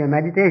wrong with your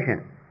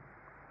meditation.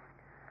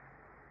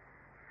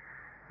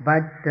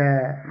 But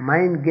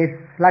mind gets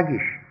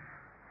sluggish,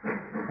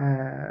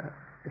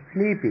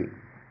 sleepy.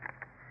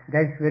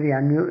 That's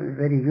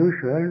very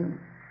usual,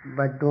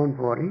 but don't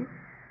worry.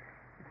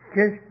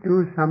 Just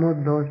do some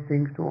of those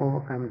things to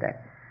overcome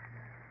that.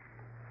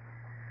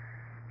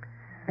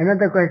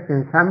 Another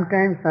question.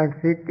 Sometimes I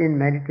sit in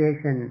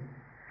meditation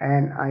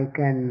and I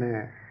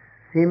can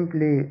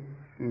simply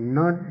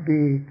not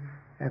be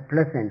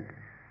pleasant.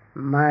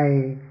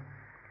 My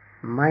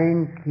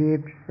mind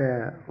keeps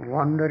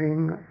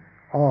wandering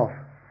off.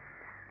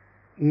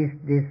 Is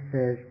this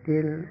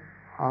still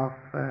of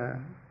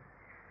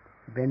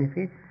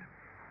benefit?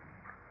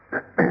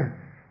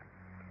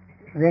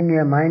 When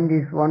your mind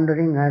is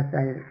wandering, as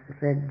I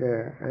said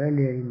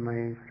earlier in my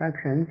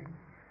instructions,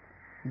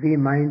 be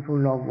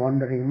mindful of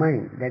wandering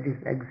mind. That is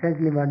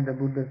exactly what the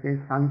Buddha says,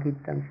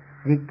 sankittam,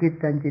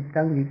 vikittam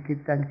chittam,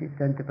 vikittam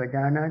chittam te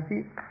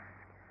pajanati.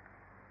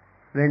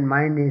 When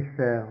mind is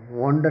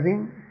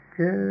wandering,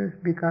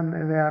 just become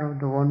aware of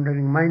the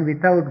wandering mind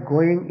without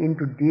going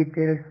into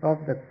details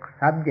of the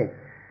subject,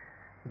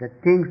 the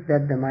things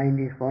that the mind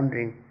is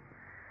wandering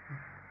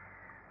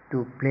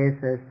to,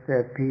 places,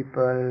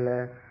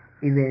 people,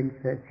 events,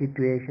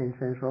 situations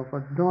and so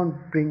forth. Don't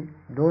bring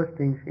those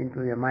things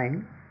into your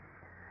mind.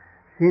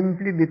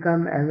 Simply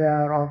become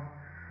aware of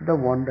the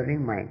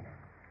wandering mind.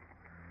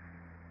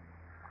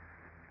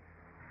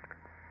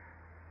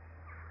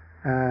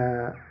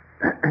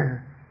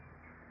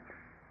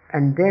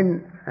 And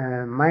then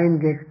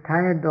mind gets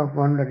tired of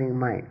wandering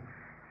mind.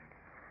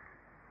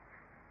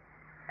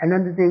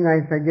 Another thing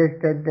I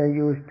suggested,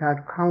 you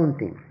start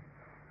counting.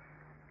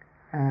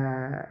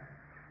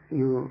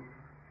 You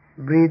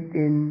breathe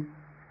in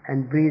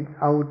and breathe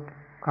out,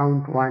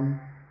 count 1.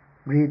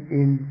 Breathe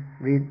in,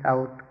 breathe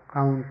out,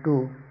 count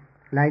 2.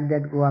 Like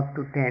that go up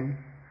to 10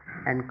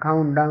 and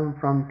count down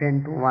from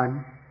 10 to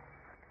 1.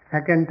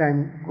 Second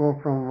time go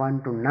from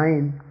 1 to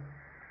 9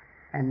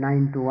 and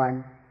 9 to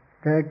 1.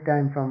 Third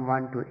time from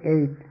 1 to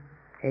 8,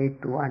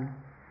 8 to 1.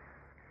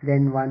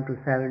 Then 1 to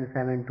 7,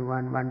 7 to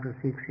 1, 1 to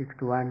 6, 6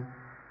 to 1,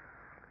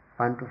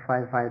 1 to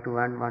 5, 5 to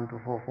 1, 1 to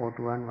 4, 4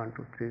 to 1, 1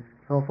 to 3,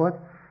 so forth.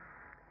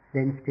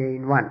 Then stay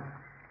in 1.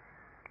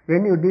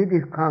 When you do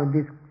this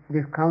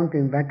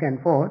counting back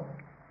and forth,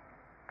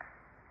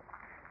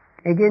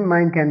 again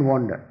mind can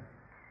wander.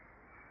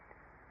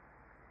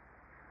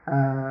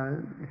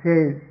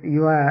 Say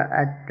you are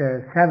at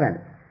 7,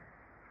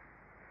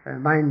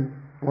 mind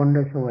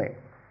wanders away.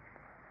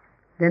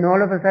 Then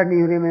all of a sudden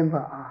you remember,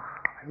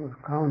 I was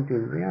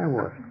counting where I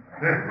was.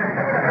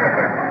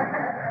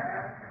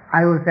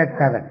 I was at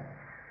 7.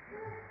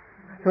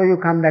 So you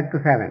come back to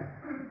 7.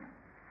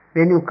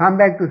 When you come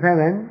back to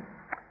 7,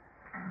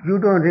 you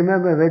don't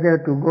remember whether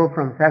to go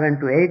from 7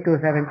 to 8 or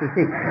 7 to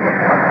 6.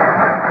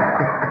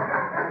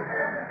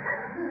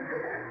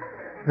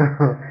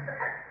 So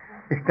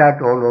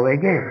start all over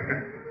again.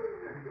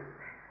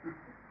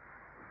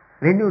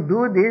 When you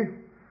do this,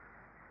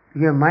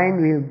 your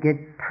mind will get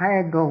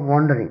tired of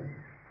wandering.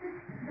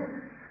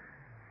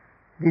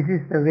 This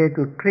is the way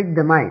to trick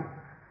the mind.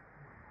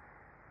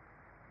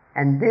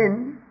 And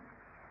then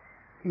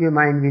your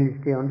mind will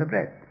stay on the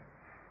breath.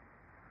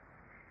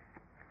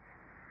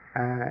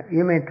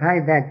 You may try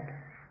that.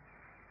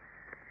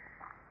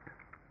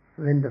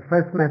 When the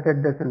first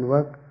method doesn't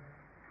work,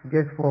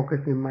 just focus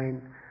your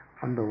mind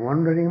on the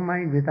wandering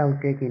mind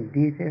without taking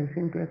details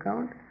into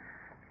account.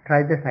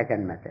 Try the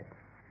second method.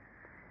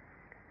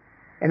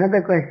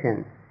 Another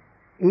question,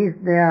 is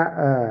there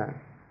a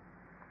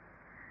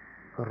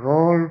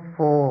role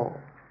for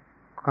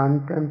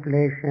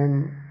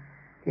contemplation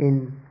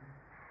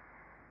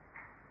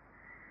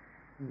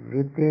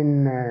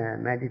within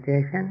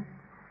meditation?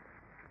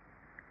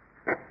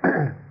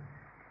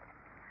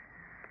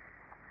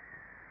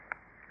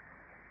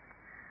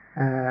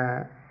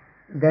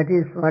 That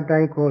is what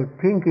I call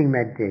thinking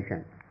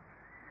meditation.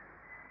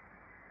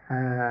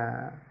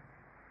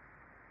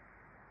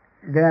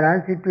 There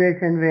are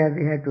situations where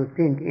we have to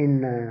think.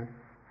 In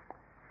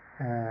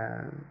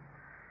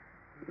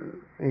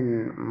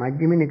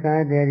Majjhima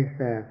Nikaya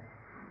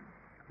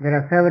there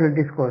are several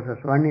discourses.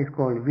 One is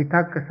called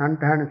Vitakka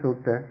Santana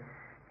Sutta,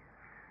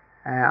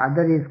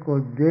 other is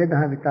called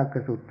Dvedha Vitakka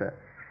Sutta.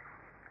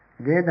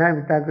 Dvedha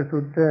Vitakka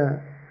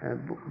Sutta,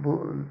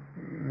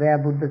 where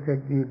Buddha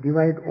said you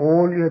divide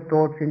all your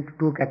thoughts into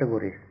two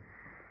categories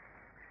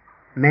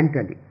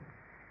mentally.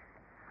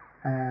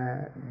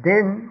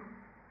 Then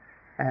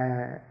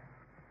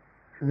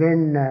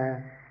when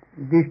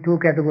these two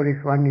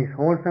categories, one is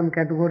wholesome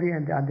category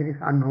and the other is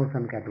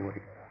unwholesome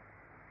category.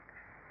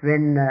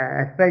 When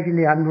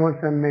especially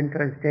unwholesome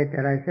mental state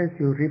arises,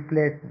 you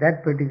replace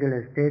that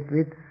particular state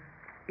with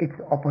its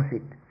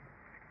opposite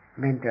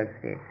mental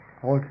state,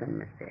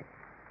 wholesome state.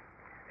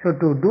 So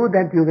to do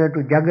that you have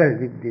to juggle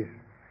with these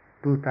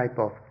two type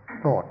of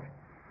thoughts,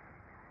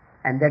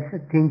 and that's the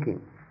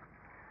thinking.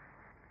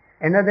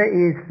 Another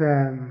is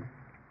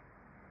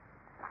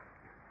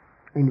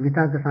in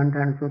Vitakka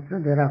Santana Sutra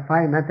there are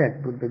 5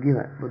 methods Buddha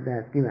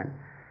has given.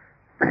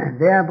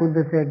 There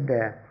Buddha said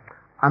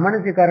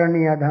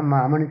amanasikaraniya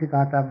dhamma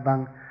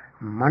amanasikatabhang,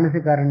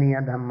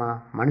 manasikaraniya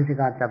dhamma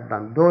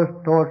manasikatabbang. Those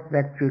thoughts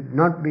that should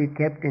not be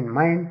kept in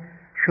mind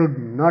should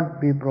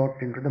not be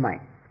brought into the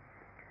mind.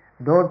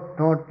 Those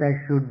thoughts that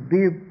should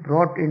be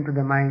brought into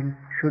the mind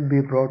should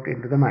be brought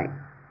into the mind.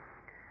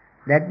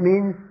 That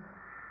means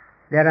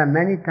there are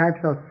many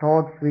types of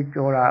thoughts which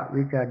are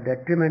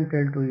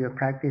detrimental to your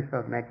practice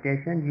of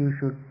meditation. You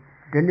should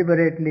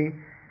deliberately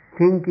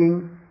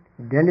thinking,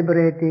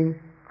 deliberating,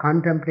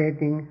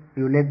 contemplating,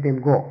 you let them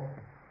go.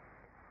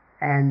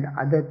 And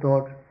other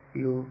thoughts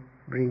you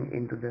bring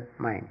into the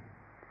mind.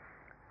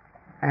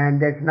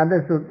 And there's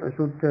another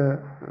sutta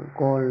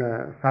called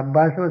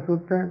Sabbasava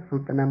Sutta,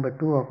 Sutta number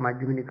 2 of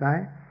Majjhima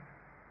Nikaya.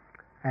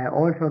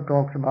 Also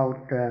talks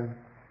about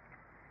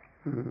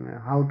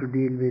how to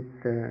deal with,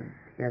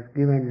 he has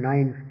given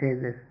 9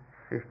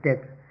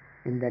 steps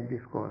in that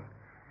discourse.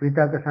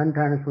 Vitakka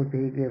Santana Sutta,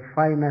 he gave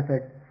 5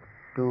 methods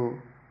to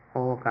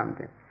overcome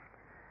them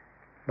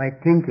by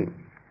thinking.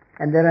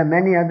 And there are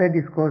many other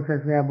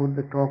discourses where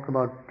Buddha talks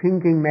about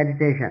thinking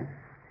meditation.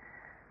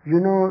 You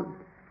know,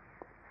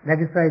 that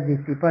is why this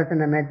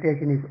vipassana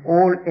meditation is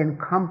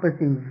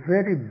all-encompassing,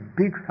 very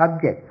big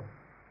subject.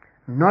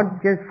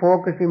 Not just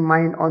focusing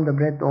mind on the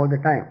breath all the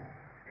time.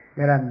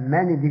 There are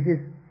many. This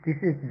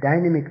is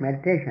dynamic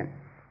meditation,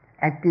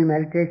 active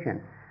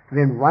meditation.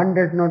 When one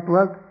does not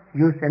work,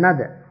 use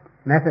another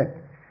method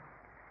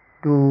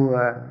to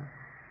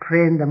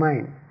train the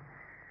mind.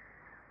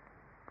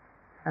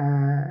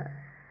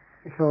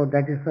 So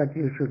that is what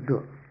you should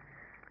do.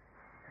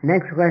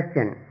 Next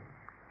question.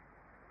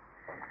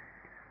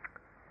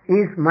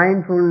 Is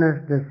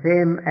mindfulness the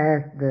same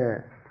as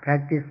the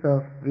practice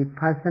of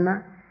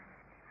vipassana?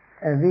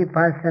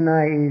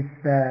 Vipassana is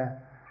a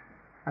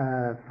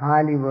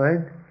Pali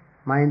word,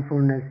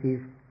 mindfulness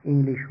is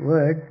English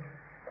word.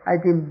 I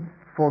think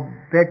for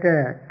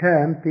better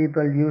term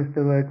people use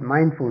the word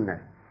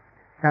mindfulness.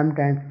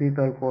 Sometimes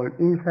people call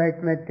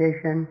insight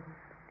meditation.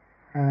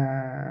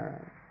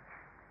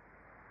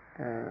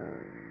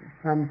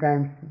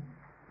 Sometimes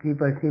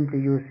people simply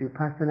use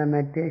vipassana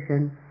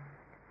meditation.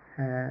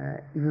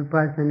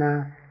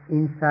 Vipassana,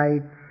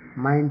 insight,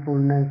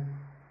 mindfulness,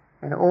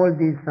 all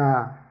these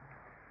are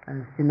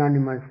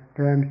synonymous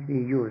terms we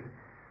use.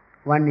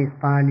 One is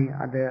Pali,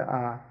 other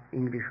are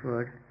English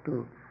words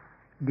to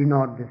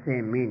denote the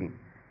same meaning.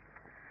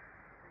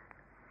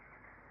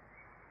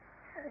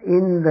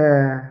 In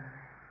the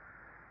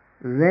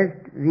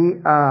West,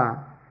 we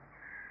are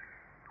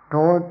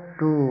taught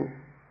to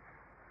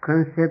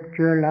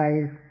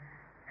conceptualize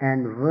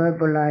and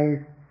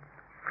verbalize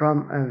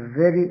from a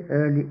very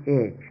early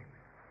age.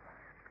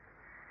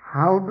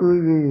 How do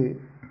we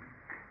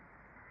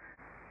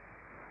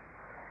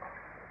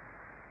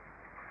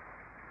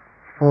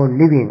for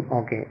living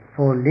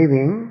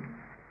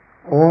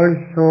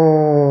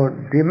also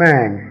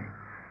demands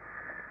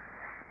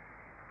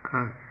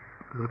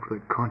looks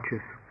like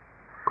conscious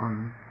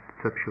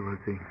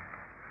conceptualization.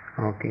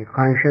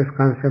 Conscious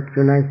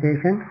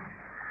conceptualization.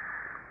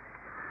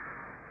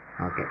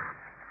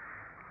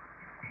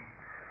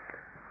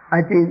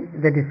 I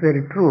think that is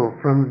very true.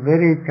 From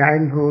very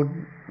childhood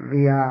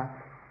we are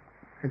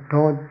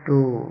taught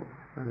to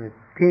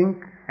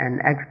think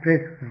and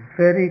express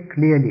very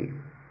clearly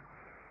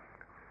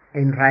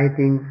in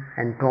writing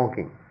and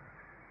talking.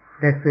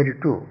 That's very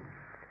true.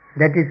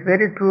 That is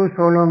very true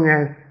so long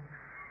as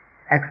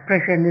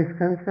expression is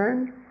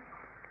concerned.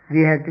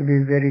 We have to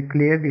be very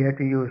clear, we have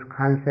to use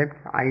concepts,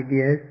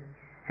 ideas,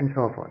 and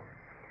so forth.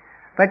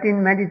 But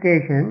in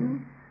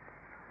meditation,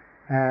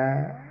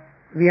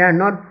 we are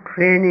not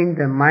training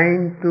the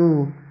mind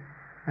to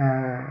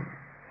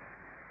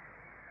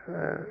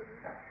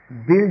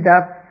build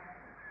up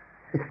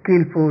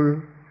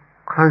skillful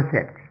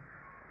concepts.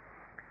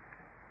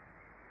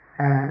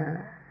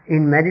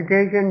 In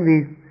meditation,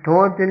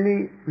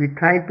 we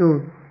try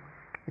to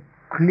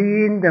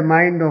clean the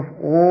mind of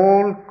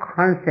all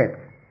concepts,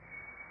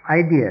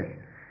 ideas.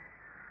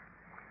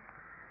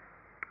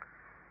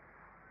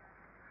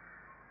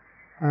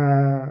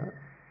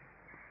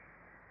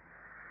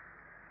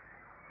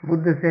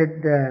 Buddha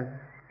said,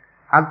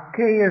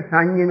 Akkeya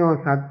sanyino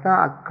satta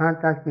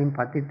akkantasmin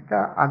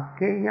patitta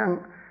akkeyang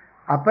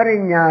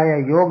aparinyaya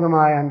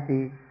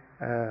yogamayanti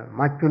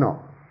machuno.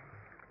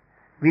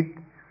 With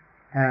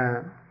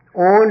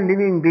all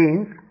living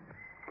beings,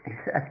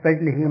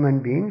 especially human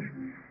beings,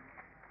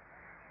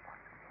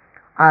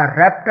 are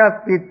wrapped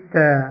up with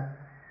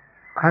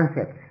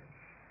concepts,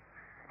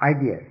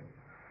 ideas,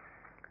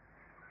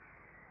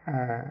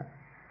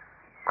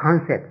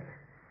 concepts,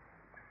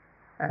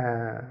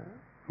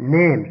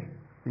 names,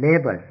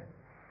 labels,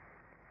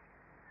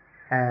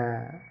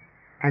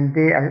 and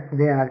they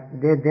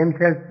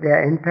themselves,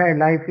 their entire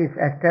life is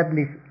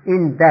established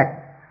in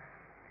that.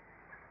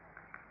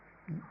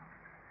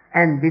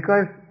 And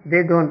because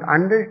they don't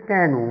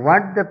understand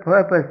what the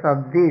purpose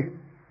of these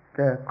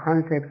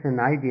concepts and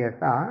ideas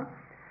are,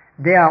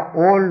 they are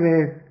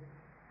always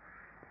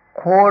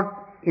caught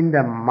in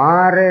the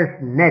Mara's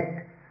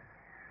net.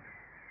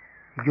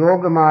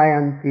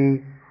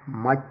 Yogamayanti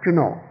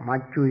machuno.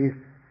 Machu is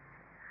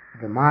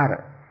the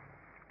Mara.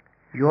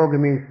 Yoga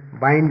means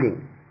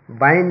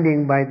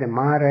binding by the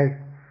Mara's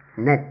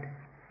net.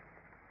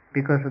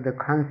 Because of the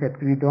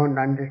concept, we don't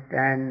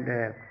understand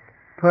the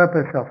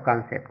purpose of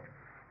concept.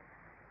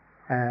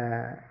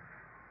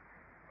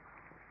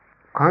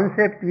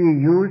 Concept we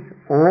use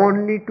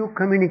only to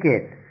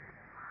communicate.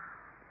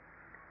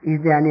 Is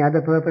there any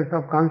other purpose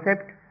of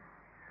concept?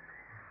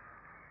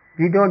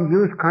 We don't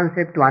use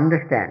concept to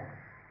understand.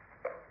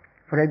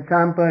 For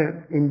example,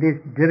 in this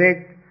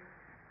direct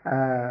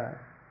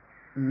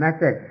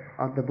method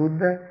of the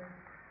Buddha,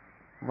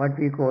 what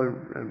we call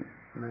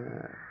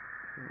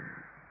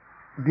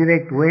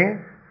direct way,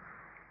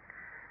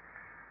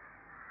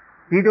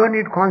 we don't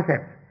need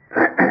concepts.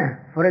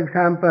 For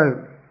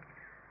example,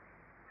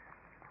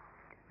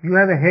 you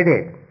have a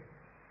headache.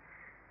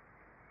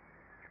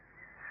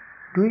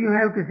 Do you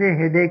have to say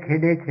headache to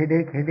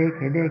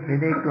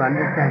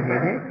understand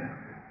headache?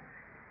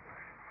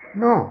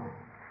 No.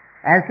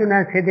 As soon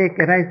as headache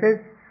arises,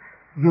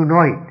 you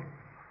know it.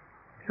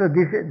 So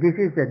this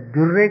is a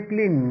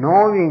directly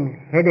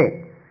knowing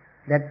headache,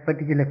 that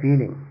particular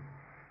feeling.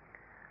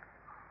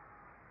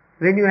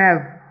 When you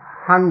have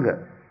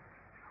hunger,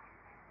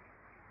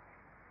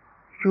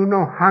 you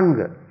know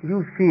hunger,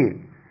 you feel.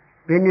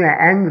 When you are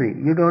angry,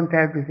 you don't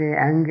have to say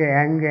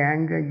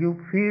anger, you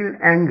feel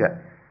anger.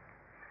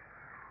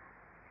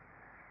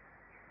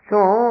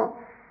 So,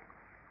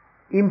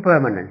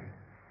 impermanence.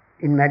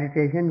 In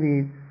meditation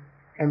we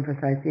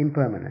emphasize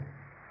impermanence.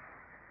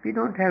 We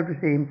don't have to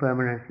say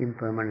impermanence.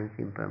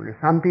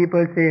 Some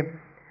people say,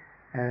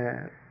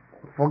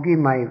 forgive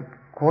my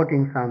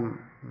quoting some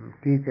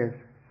teachers'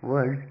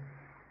 words,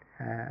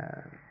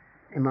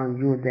 among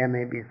you there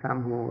may be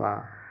some who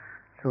are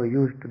so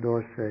used to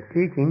those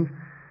teachings.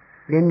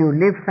 When you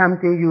lift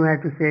something, you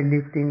have to say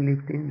lifting.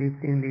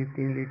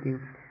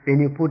 When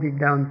you put it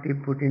down,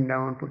 keep putting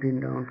down.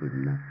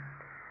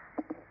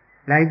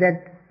 Like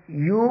that,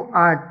 you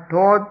are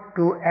taught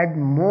to add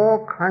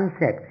more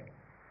concepts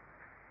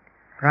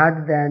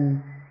rather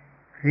than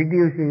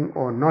reducing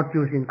or not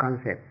using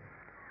concepts.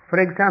 For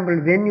example,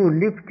 when you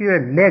lift your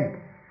leg,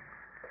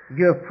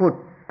 your foot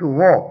to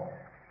walk,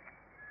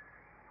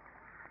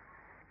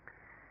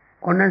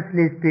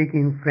 honestly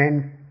speaking,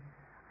 friends,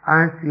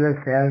 ask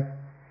yourself,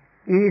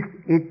 is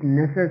it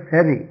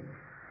necessary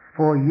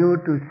For you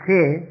to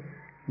say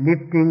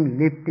lifting,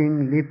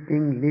 lifting,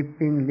 lifting,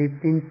 lifting,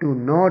 lifting, to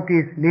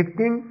notice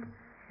lifting,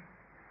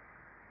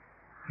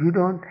 you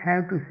don't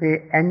have to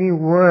say any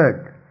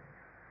word.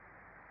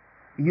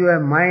 Your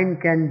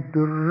mind can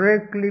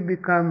directly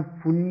become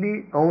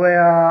fully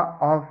aware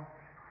of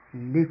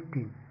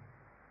lifting.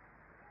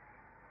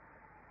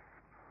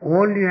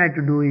 All you have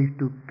to do is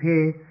to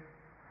pay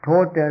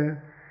total,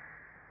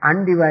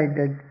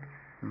 undivided,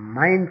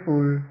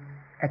 mindful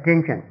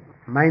attention.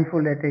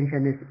 Mindful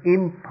attention is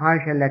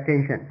impartial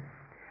attention.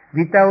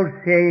 Without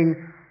saying,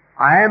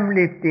 I am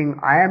lifting,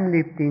 I am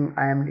lifting,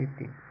 I am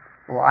lifting,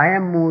 or I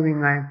am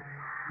moving, I am,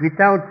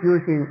 without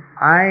using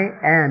I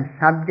am,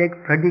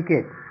 subject,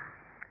 predicate,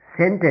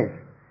 sentence.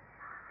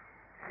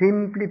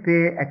 Simply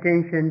pay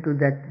attention to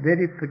that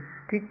very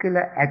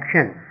particular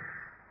action.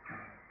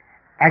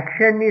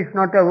 Action is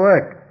not a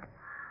word.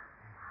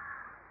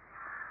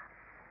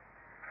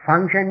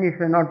 Function is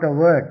not a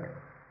word.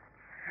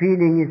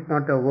 Feeling is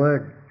not a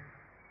word.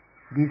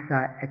 These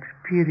are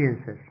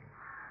experiences.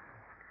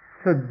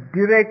 So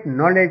direct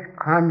knowledge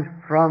comes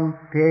from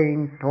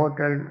paying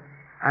total,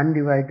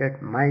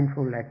 undivided,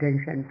 mindful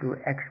attention to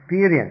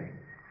experience.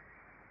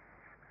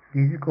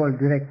 This is called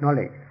direct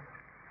knowledge.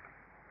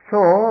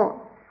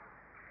 So,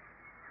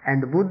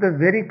 and the Buddha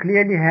very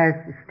clearly has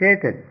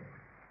stated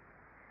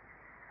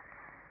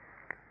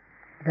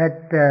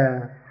that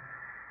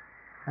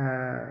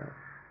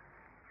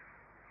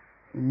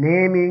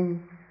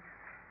naming,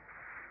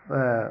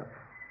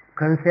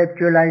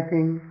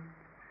 conceptualizing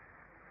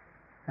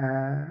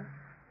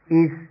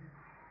is,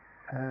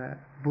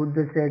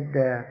 Buddha said,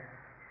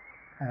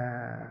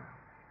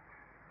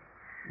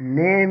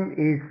 name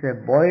is a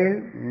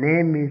boil,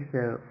 name is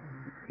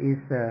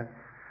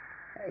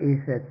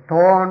a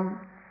thorn,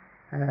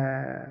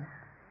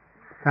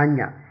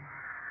 sanya.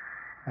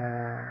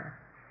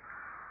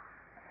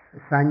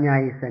 Sanya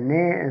is a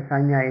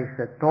sanya is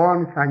a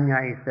thorn,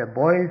 sanya is a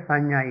boil,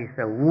 sanya is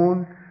a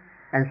wound,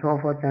 and so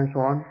forth and so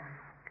on.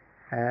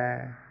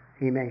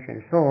 He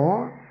mentioned.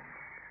 So,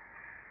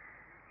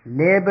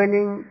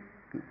 labeling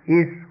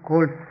is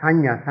called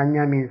sanya.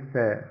 Sanya means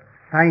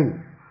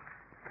sign.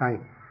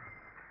 Sign.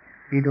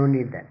 We don't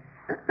need that.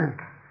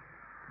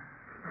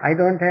 I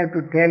don't have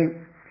to tell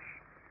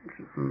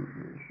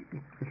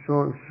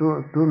so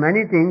too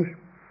many things.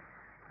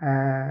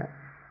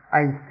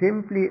 I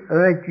simply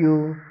urge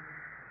you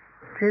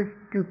just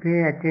to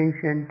pay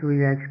attention to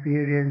your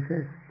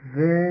experiences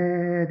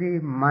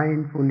very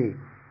mindfully.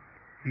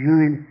 You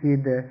will see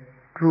the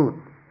truth.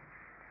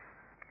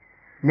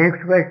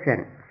 Next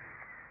question.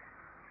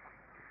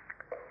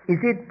 Is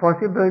it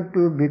possible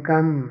to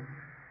become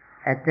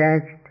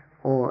attached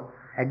or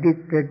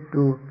addicted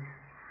to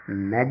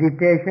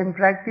meditation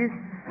practice?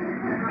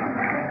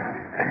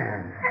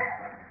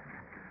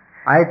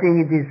 I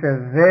think it is a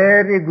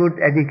very good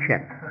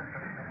addiction.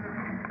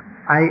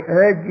 I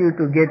urge you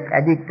to get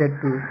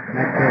addicted to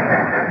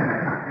meditation.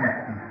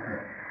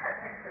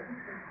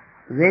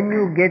 When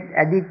you get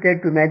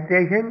addicted to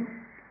meditation,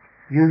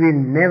 you will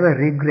never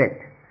regret.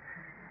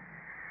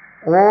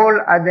 All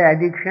other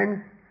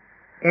addictions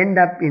end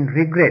up in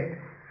regret,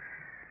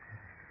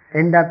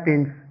 end up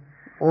in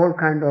all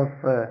kind of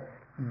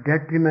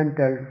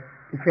detrimental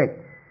effect.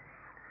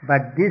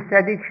 But this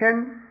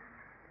addiction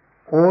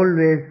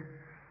always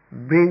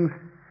brings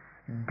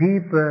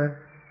deeper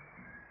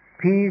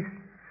peace,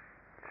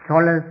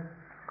 solace,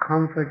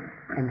 comfort,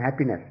 and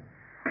happiness.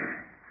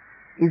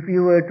 If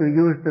you were to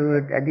use the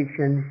word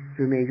addiction,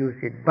 you may use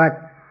it,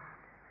 but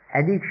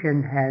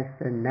addiction has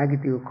a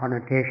negative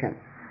connotation,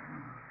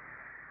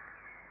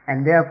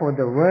 and therefore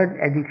the word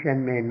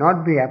addiction may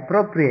not be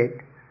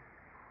appropriate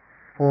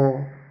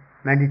for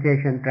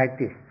meditation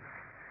practice.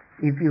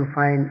 If you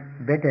find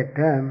better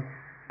term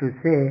to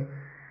say,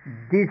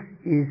 this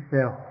is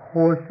a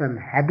wholesome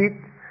habit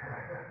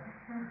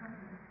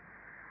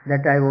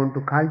that I want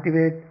to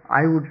cultivate,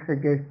 I would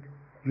suggest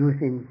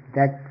using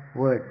that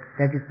word.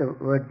 That is the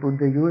word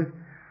Buddha used.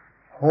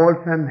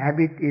 Wholesome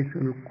habit is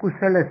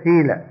kusala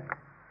sila.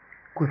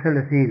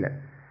 Kusala sila.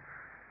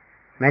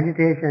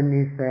 Meditation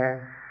is a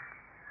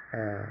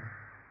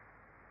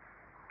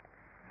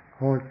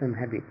wholesome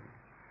habit.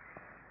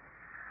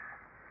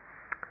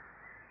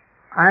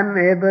 I'm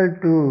able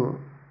to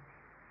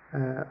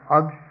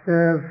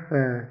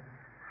observe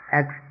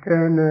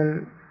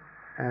external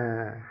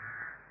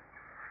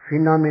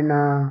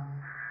phenomena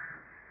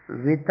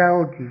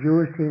without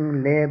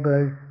using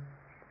labels,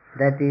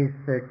 that is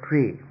a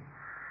tree,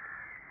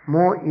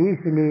 more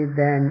easily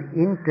than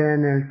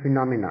internal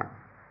phenomena.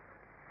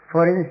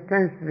 For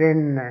instance,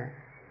 when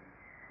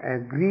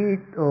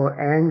greed or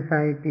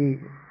anxiety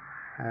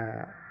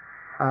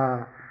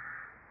are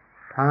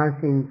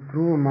passing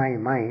through my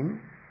mind,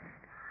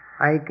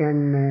 I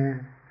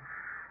can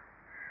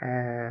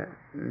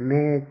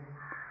make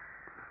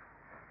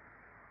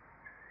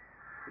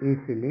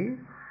easily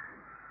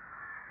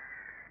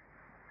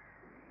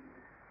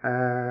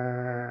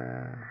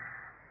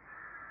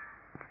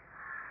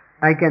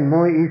I can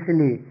more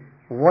easily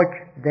watch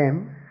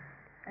them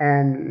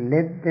and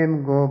let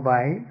them go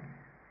by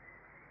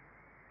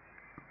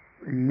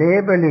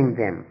labeling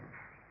them.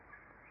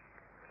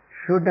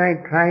 Should I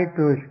try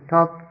to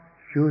stop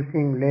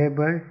using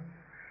labels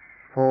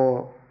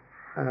for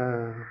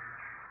a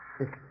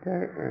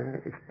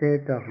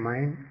state of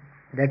mind?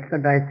 That's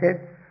what I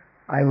said.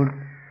 I would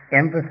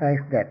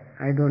emphasize that.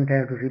 I don't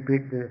have to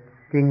repeat the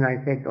thing I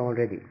said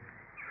already.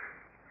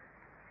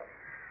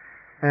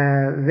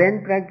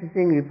 When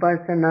practicing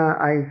vipassana,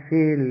 I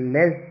feel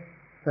less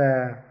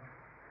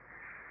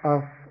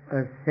of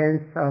a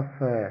sense of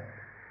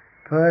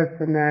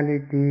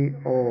personality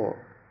or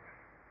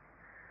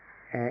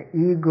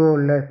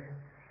egoless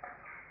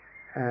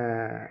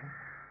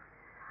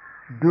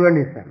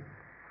dualism.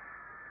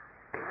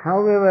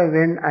 However,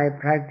 when I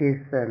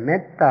practice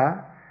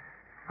metta,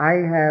 I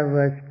have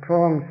a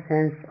strong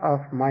sense of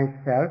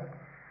myself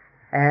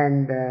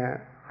and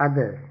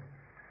others.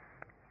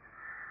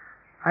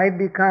 I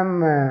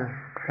become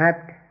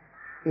trapped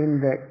in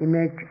the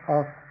image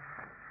of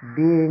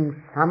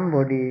being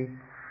somebody,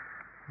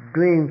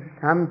 doing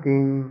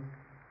something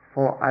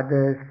for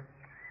others.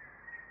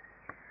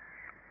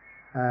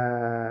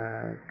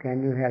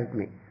 Can you help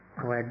me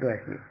or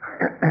advise me?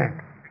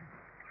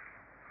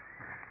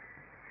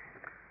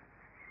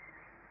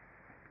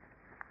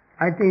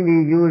 I think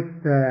we use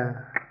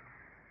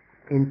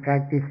in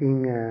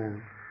practicing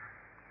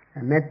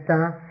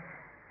metta,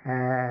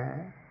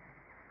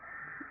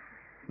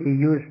 we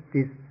use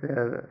this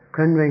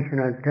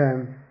conventional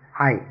term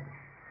I.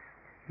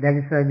 That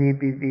is why we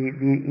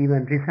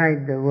even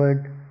recite the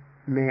word,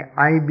 may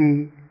I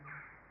be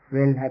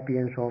well, happy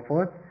and so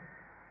forth.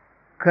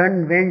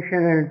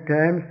 Conventional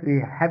terms we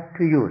have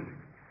to use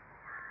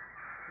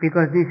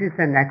because this is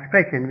an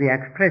expression, we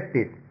express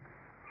this.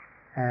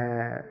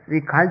 We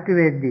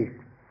cultivate these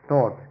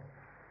thoughts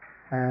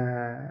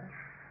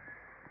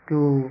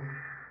to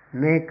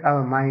make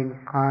our mind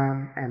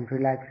calm and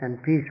relaxed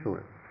and peaceful.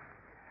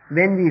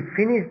 When we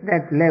finish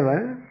that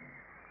level,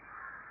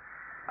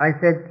 I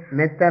said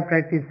metta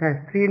practice has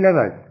 3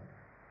 levels.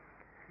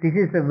 This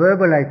is the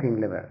verbalizing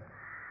level,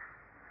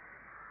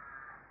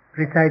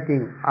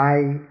 reciting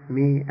I,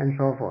 me and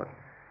so forth.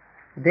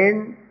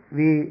 Then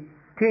we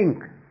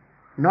think,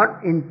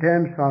 not in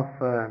terms of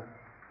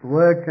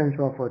words and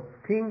so forth,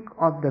 think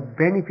of the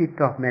benefit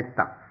of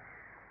metta.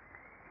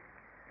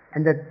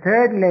 And the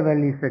 3rd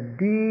level is a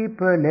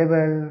deeper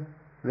level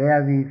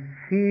where we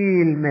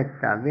feel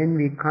metta. When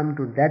we come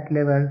to that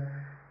level,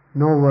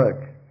 no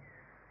words.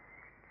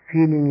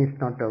 Feeling is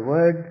not a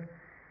word,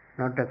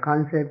 not a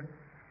concept,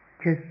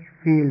 just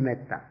feel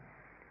metta.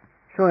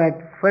 So at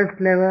first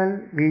level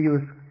we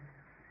use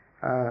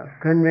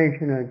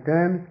conventional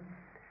terms,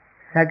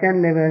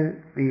 2nd level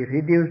we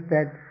reduce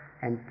that,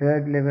 and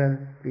 3rd level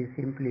we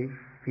simply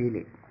feel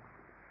it.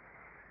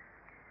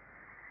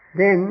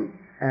 Then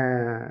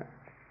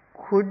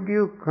could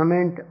you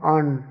comment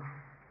on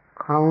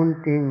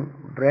counting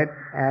breath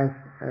as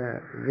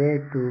a way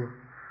to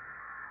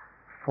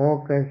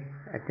focus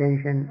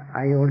attention?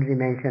 I already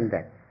mentioned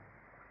that.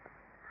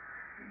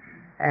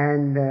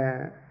 And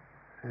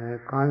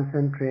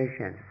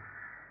concentration.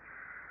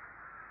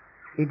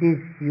 It is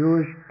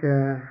used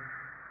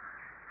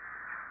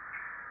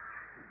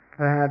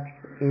perhaps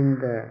in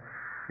the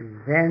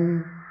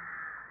Zen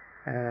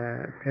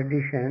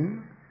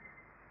tradition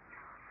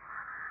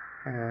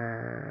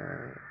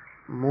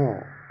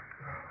more.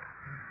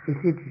 Is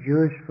it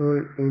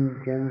useful in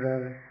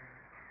general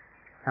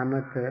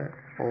samatha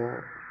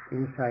or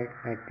insight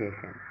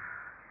meditation?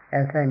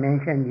 As I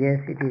mentioned, yes,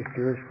 it is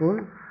useful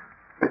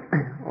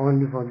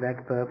only for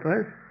that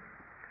purpose,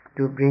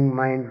 to bring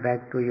mind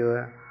back to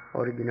your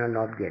original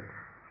object.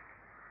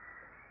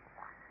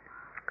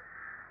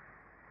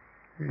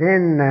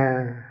 Then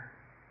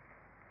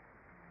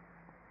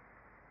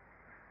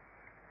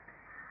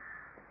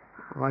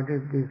what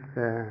is this?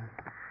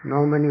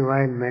 Normally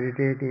while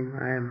meditating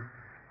I am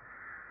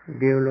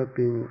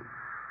developing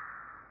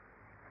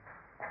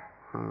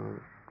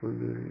could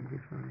you read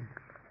this one?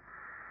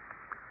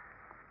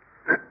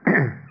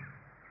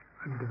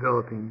 I'm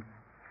developing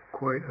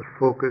quite a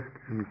focused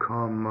and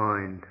calm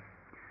mind.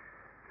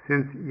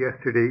 Since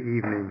yesterday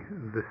evening,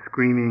 the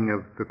screaming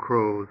of the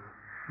crows,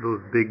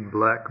 those big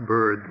black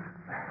birds,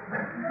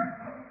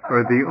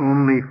 are the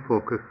only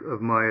focus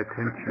of my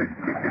attention.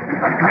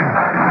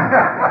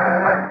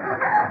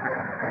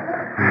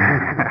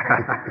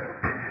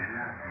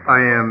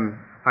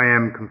 I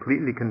am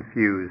completely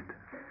confused.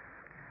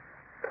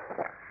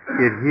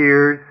 It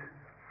hears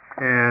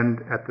and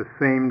at the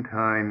same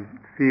time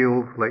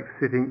feels like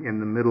sitting in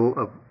the middle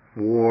of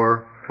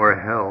war or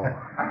hell.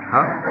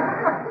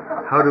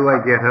 How do I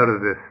get out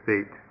of this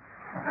state?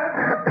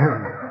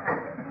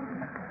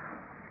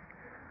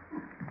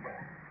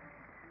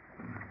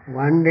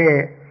 One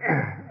day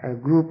a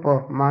group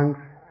of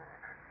monks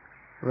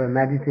were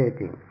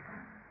meditating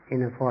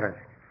in a forest,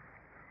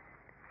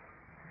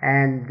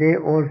 and they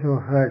also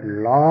heard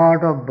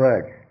lot of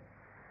birds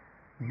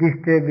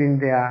disturbing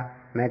their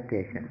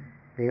meditation.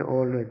 They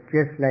all were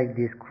just like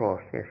these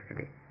crows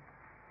yesterday.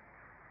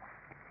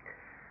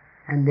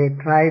 And they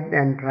tried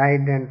and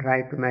tried and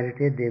tried to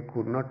meditate, they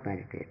could not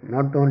meditate.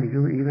 Not only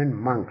you, even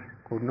monks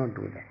could not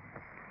do that.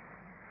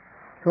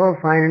 So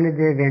finally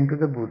they went to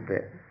the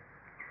Buddha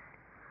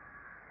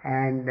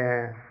and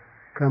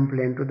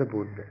complained to the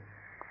Buddha.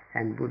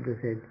 And Buddha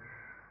said,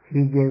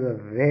 he gave a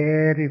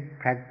very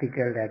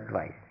practical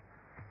advice.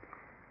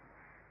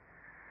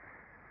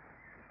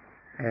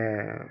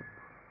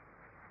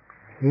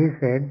 He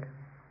said,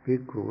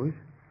 because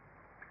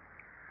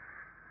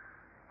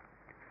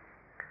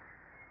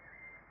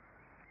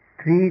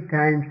 3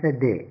 times a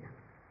day,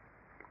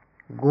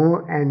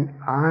 go and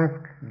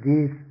ask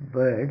these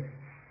birds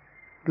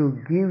to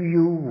give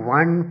you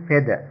 1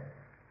 feather.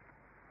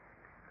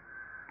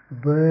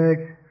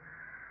 Birds,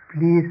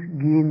 please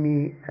give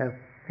me a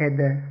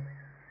feather.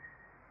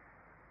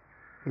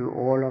 You,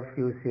 all of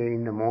you say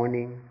in the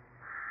morning,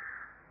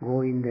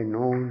 go in the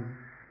noon,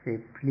 say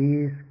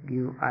please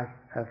give us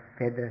a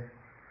feather.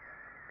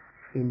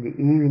 In the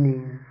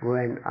evening, go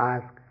and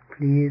ask,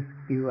 please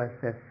give us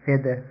a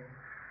feather.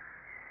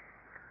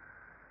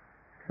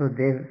 So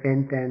they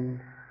went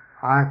and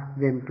asked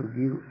them to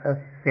give a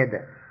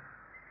feather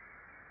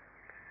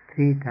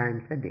 3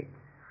 times a day.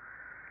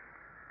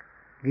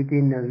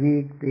 Within a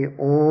week, they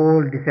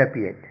all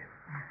disappeared.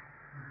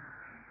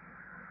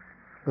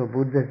 So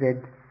Buddha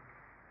said,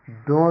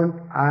 don't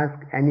ask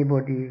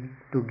anybody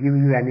to give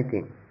you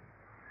anything.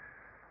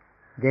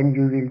 Then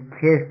you will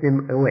chase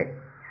them away.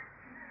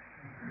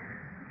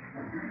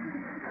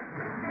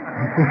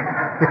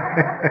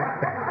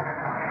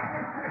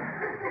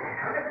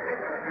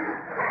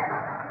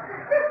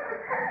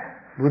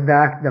 Buddha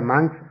asked the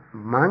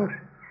monks,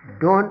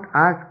 don't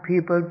ask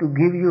people to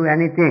give you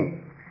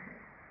anything.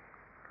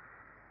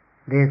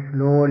 They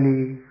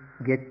slowly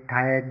get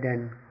tired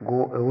and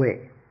go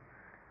away.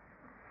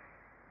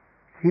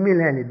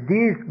 Similarly,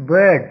 these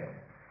birds,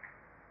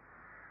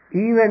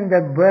 even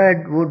the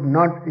bird would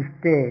not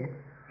stay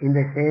in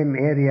the same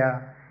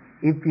area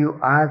if you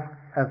ask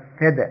a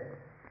feather.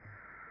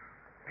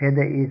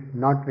 Feather is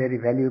not very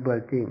valuable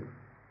thing,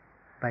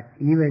 but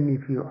even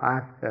if you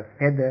ask a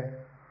feather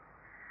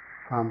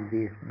from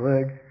these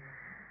birds,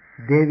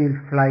 they will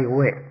fly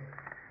away.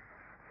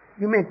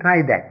 You may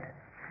try that.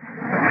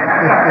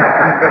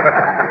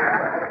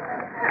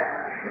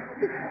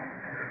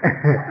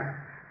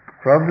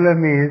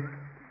 Problem is,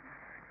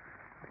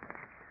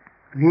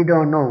 we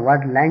don't know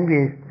what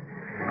language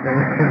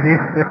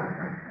these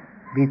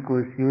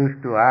bhikkhus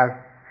used to ask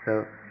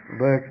the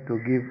birds to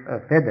give a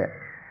feather.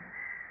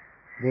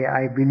 They,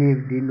 I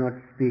believe, did not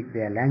speak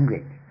their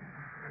language.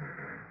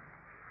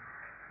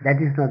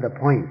 That is not the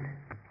point.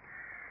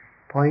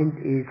 Point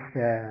is,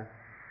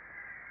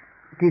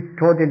 it is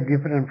totally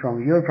different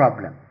from your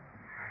problem.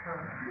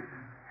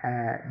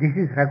 This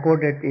is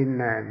recorded in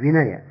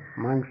Vinaya,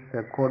 monks'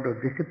 code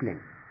of discipline.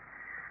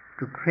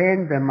 To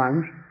train the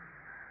monks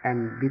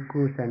and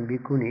bhikkhus and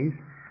bhikkhunis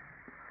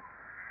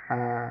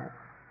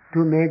to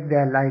make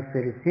their life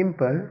very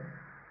simple,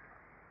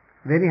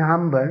 very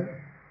humble,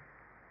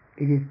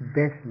 it is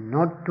best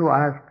not to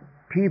ask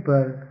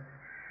people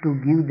to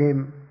give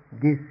them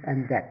this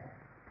and that.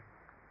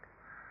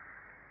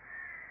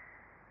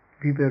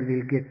 People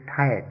will get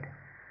tired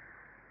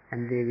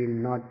and they will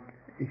not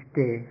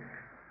stay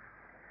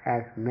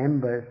as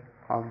members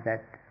of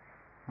that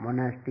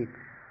monastic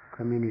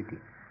community.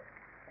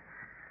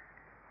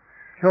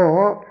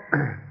 So,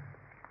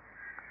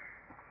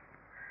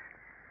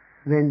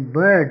 when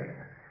birds,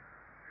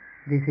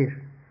 this is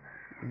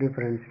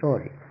different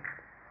story.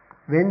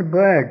 When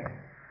birds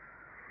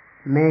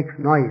make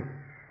noise,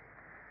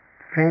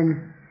 friends,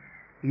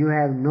 you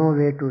have no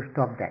way to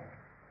stop that.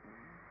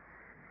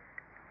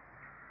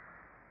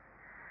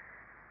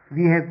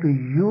 We have to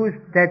use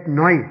that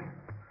noise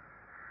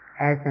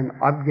as an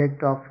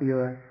object of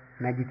your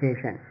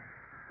meditation.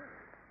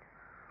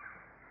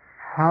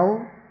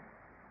 How?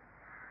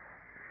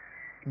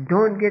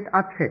 Don't get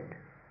upset.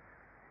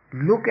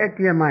 Look at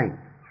your mind.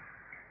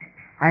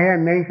 I have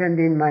mentioned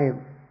in my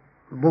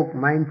book,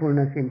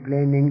 Mindfulness in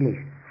Plain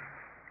English.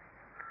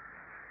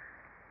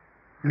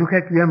 Look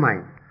at your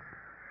mind.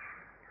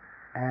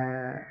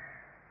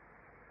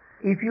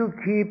 If you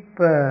keep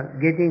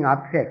getting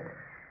upset,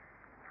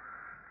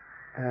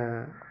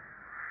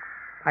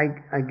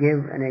 I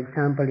gave an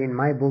example in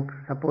my book.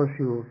 Suppose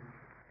you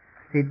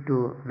sit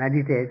to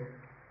meditate,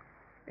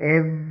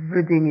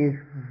 everything is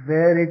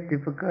very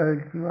difficult,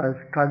 you are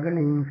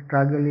struggling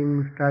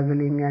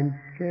and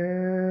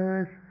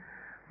just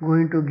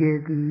going to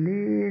get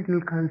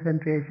little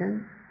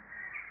concentration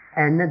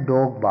and a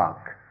dog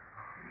bark.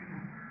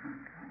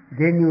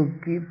 Then you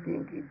keep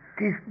thinking,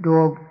 this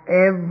dog,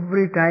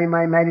 every time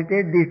I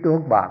meditate, this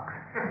dog barks.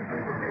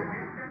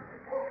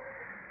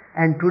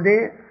 And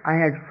today I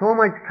had so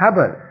much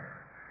trouble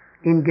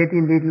in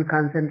getting little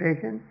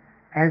concentration.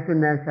 As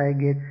soon as I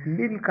get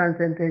little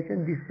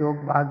concentration, this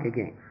dog barks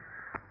again.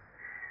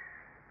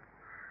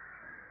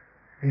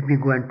 Let me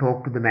go and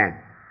talk to the man,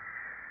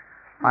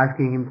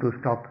 asking him to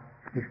stop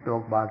this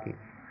dog barking.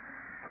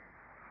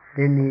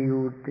 Then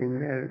you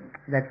think, well,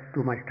 that's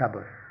too much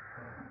trouble.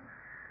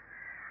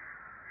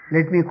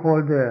 let me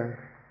call the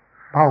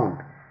pound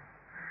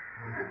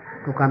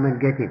to come and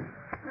get him.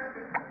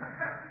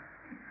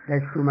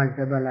 That's too much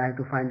trouble. I have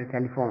to find a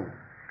telephone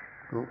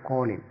to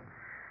call him.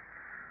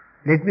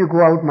 Let me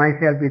go out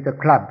myself with a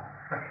club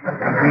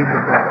and beat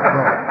the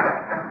dog.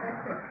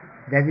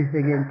 That is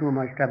again too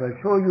much trouble.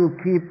 So you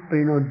keep,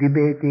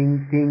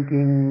 debating,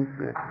 thinking,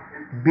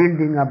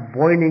 building up,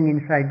 boiling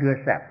inside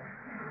yourself.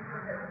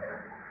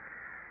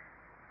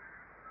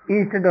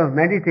 Instead of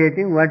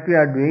meditating, what you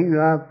are doing, you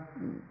are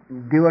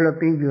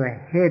developing your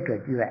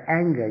hatred, your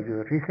anger,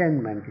 your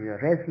resentment, your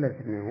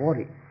restlessness, your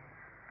worry.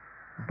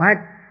 But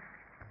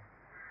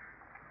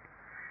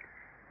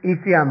if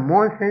we are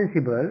more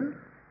sensible,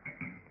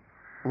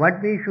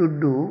 what we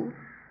should do,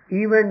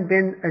 even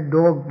when a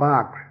dog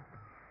barks,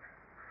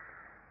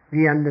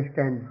 we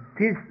understand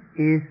this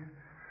is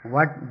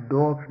what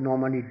dogs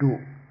normally do.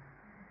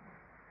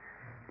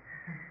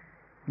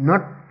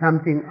 Not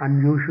something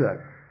unusual.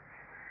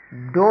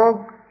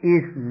 Dog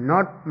is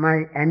not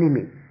my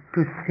enemy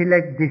to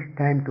select this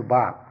time to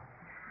bark.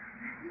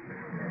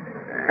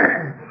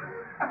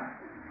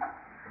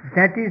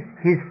 That is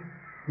his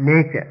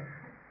nature.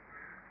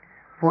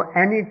 For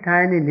any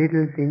tiny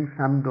little thing,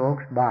 some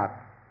dogs bark.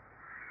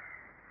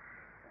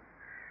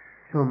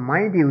 So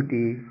my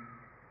duty,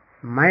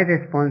 my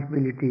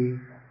responsibility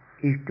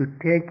is to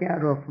take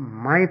care of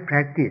my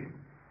practice,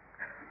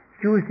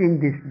 choosing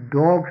this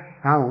dog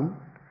sound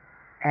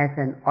as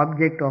an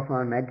object of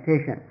our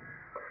meditation.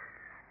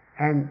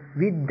 And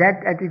with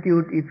that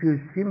attitude, if you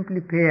simply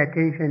pay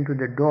attention to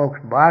the dogs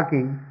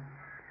barking,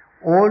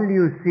 all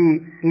you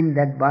see in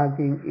that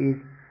barking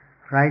is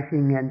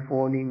rising and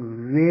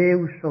falling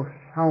waves of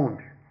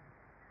sounds.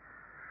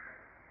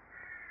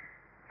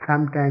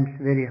 Sometimes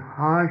very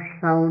harsh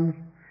sounds,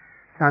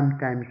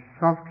 sometimes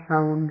soft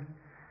sounds,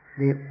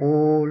 they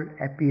all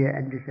appear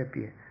and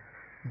disappear.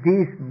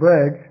 These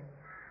birds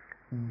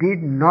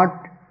did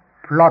not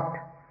plot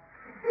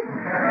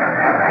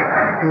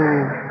to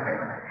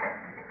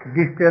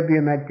disturb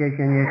your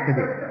meditation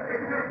yesterday.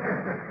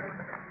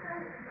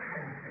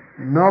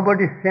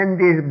 Nobody sent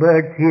these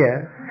birds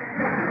here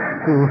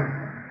to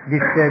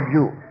disturb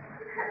you.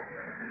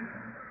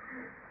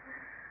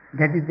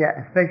 That is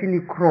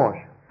especially crows.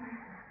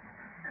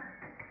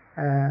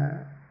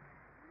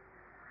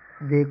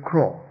 They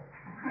crow.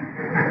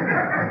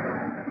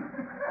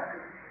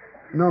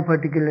 No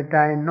particular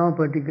time, no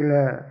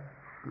particular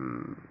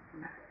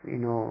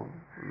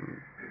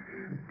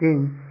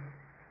thing.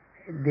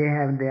 They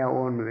have their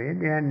own way,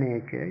 their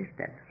nature is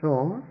that.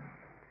 So,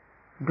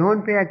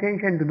 don't pay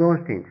attention to those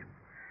things.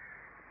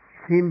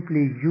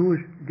 Simply use,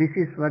 this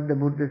is what the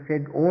Buddha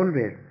said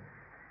always.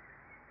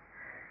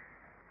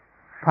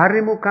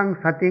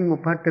 Parimukhaṃ satiṃ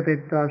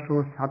upaṭṭapetva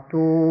so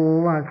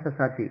sato vasa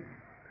sati.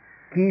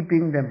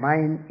 Keeping the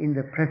mind in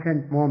the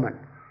present moment.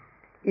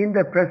 In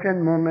the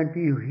present moment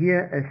you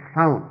hear a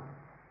sound.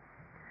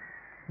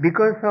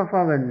 Because of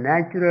our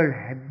natural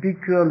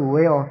habitual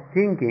way of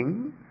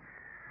thinking,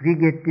 we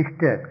get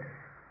disturbed.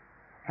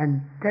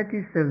 And that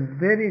is the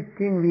very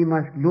thing we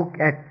must look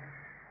at.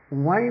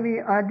 Why we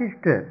are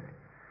disturbed?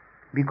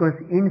 Because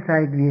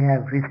inside we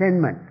have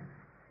resentment,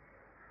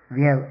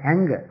 we have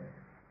anger.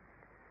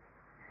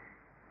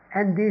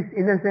 And these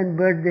innocent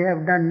birds, they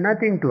have done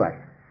nothing to us.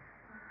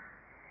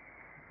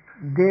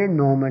 They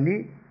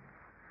normally,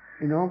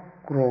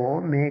 crow,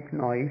 make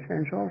noise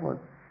and so forth.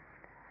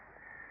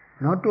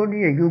 Not only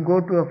here, you go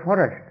to a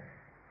forest,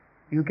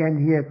 you can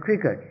hear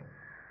crickets,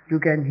 you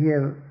can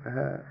hear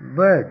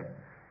birds,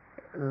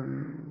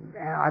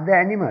 other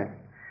animals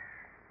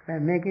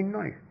making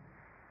noise.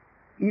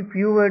 If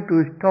you were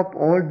to stop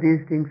all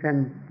these things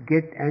and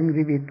get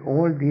angry with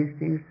all these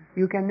things,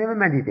 you can never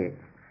meditate.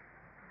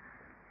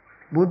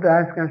 Buddha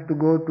asked us to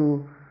go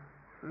to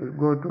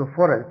a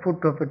forest,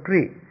 foot of a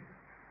tree.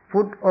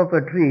 Foot of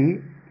a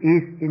tree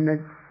is in a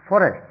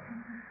forest,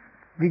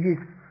 which is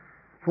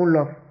full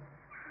of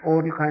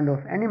all kind of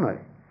animals,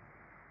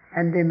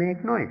 and they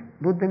make noise.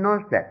 Buddha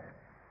knows that.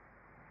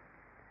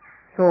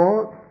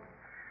 So,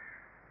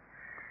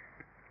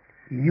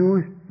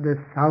 use the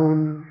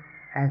sound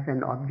as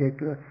an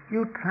object.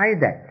 You try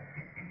that.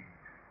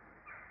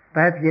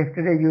 Perhaps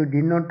yesterday you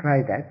did not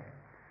try that.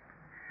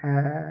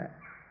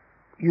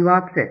 You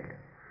are upset.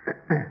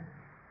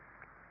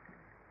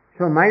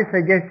 So my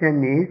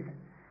suggestion is,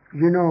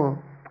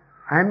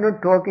 I'm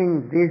not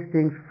talking these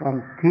things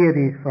from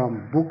theories,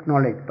 from book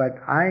knowledge, but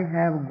I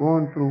have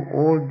gone through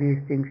all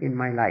these things in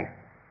my life.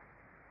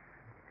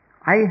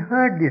 I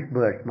heard these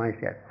birds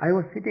myself. I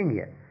was sitting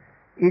here.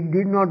 It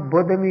did not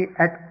bother me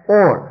at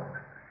all.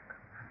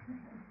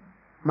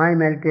 My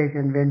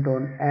meditation went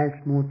on as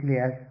smoothly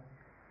as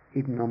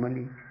it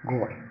normally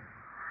goes.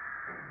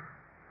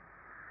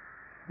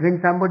 When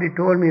somebody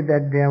told me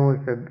that there was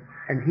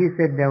and he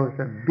said there was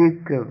a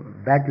big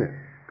battle,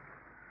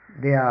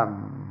 they are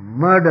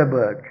murder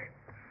birds.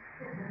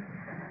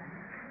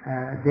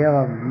 They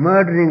are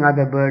murdering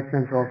other birds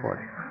and so forth.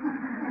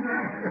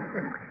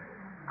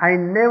 I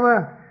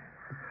never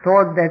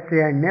thought that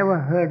way. I never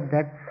heard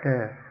that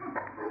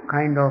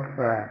kind of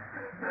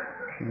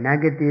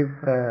negative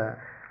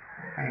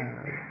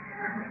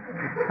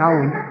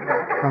sound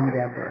from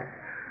their birth.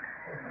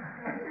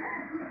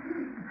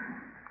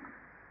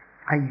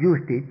 I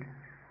used it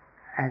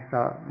as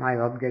my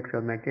objects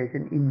of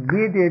meditation.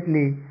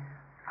 Immediately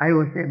I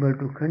was able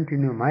to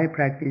continue my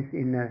practice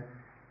in a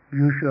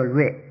usual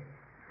way.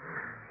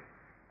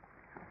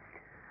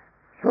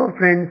 So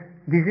friends,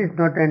 this is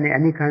not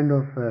any kind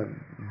of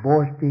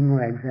boasting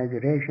or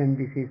exaggeration.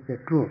 This is the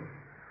truth.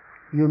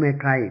 You may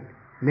try it.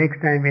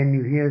 Next time when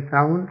you hear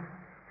sound,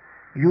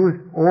 use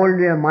all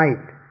your might,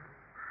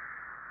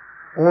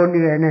 all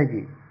your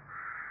energy.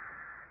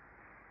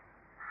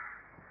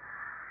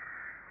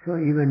 So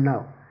even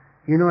now,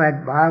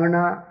 at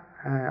Bhavana,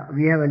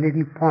 we have a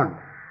little pond.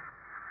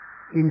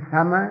 In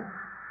summer,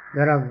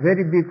 there are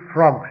very big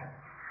frogs.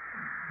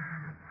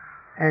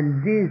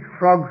 And these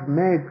frogs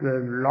make a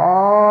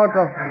lot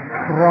of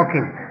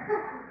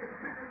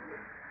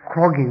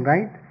croaking,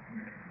 right?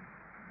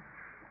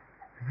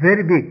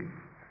 Very big.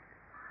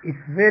 It's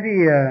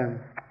very,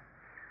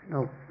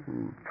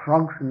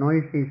 frogs'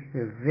 noise is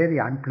very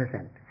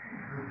unpleasant.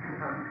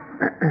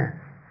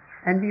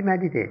 And we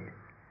meditate.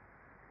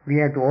 We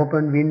have to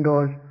open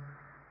windows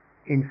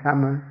in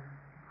summer,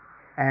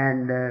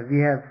 and we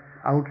have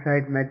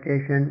outside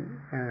meditation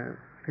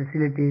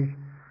facilities,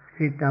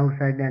 sit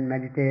outside and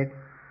meditate.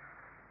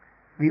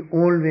 We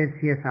always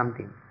hear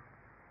something,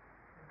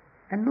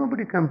 and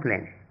nobody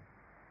complains.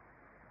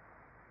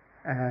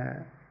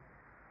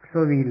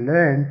 So we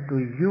learn to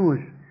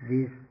use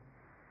these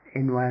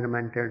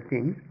environmental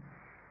things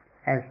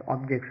as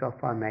objects of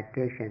our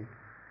meditation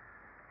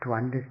to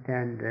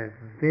understand the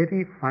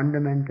very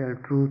fundamental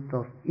truth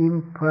of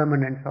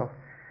impermanence of.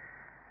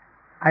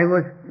 I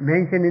was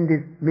mentioning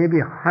this maybe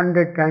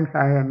 100 times.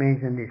 I have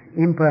mentioned this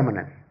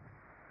impermanence.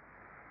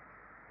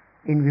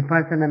 In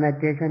Vipassana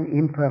meditation,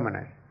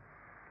 impermanence.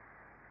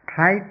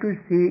 Try to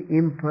see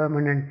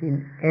impermanence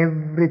in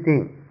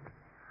everything.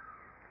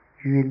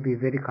 You will be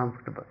very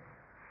comfortable.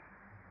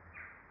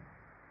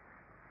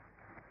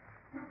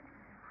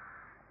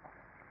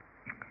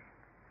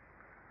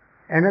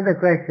 Another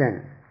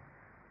question.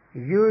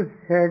 You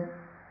said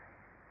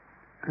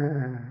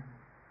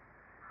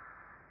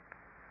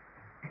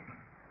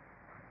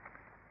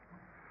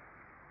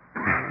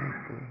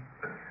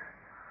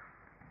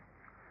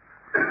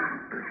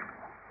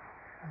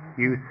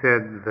you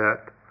said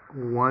that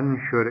one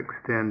should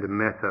extend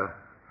metta,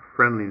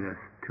 friendliness,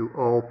 to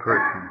all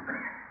persons.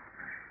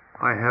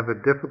 I have a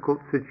difficult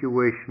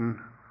situation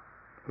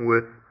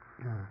with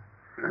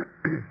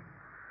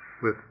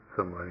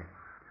somebody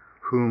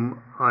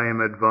whom I am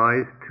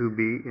advised to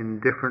be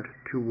indifferent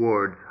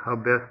towards. How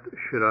best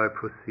should I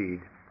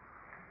proceed?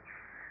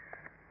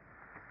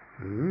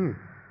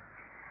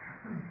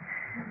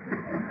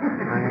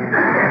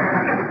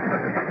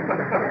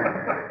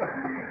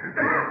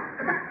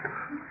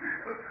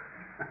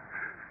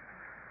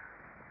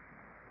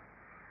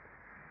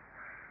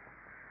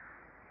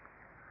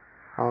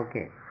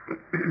 Okay.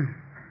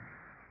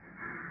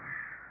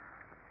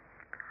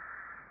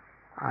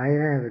 I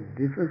have a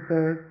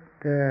difficult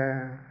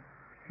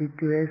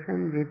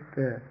situation with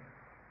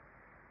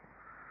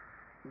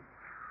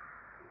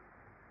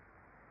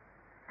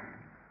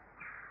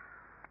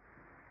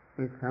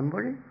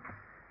somebody.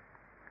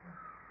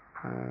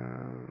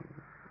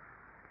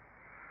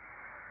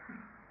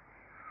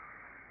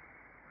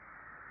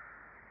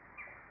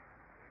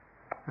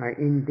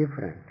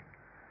 Indifferent.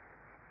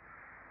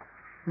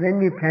 When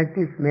we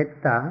practice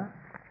metta,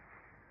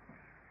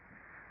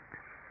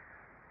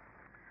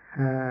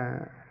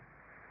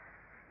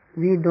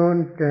 we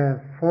don't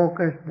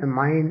focus the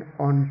mind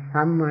on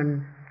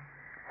someone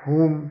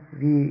whom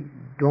we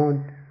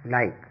don't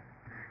like.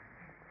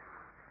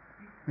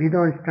 We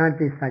don't start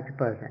with such a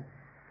person.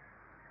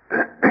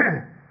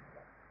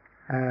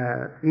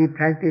 We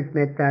practice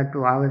metta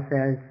to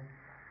ourselves,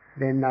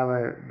 then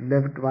our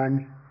loved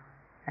ones,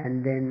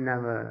 and then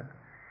our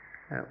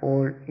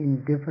all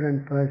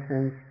indifferent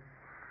persons,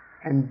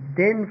 and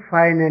then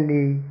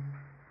finally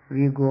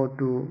we go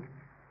to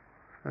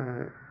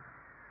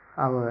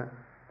our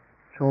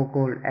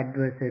so-called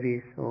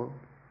adversaries or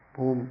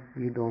whom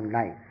we don't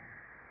like.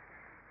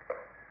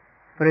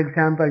 For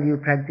example, you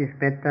practice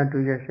metta to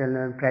yourself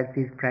and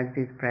practice,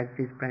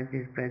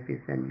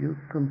 and you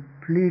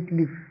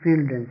completely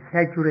filled and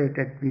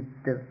saturated with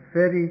the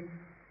very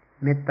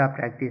metta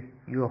practice.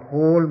 Your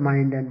whole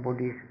mind and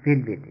body is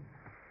filled with it.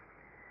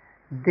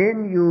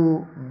 Then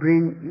you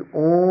bring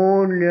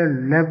all your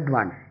loved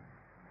ones,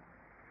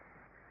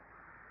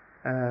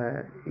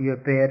 your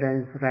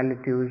parents,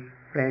 relatives,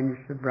 friends,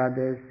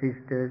 brothers,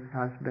 sisters,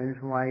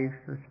 husbands, wives,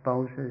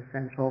 spouses,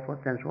 and so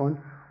forth and so on,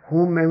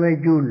 whomever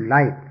you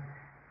like,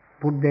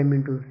 put them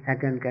into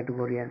second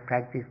category and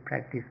practice.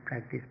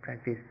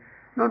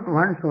 Not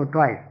once or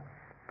twice,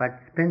 but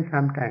spend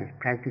some time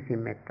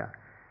practicing metta,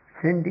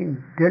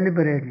 sending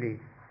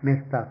deliberately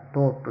metta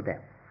thought to them.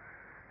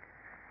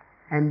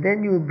 And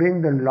then you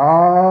bring the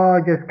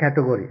largest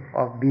category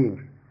of beings.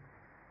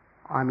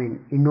 I mean,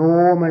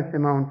 enormous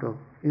amount of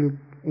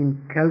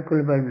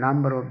incalculable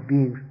number of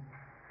beings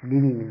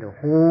living in the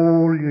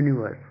whole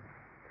universe.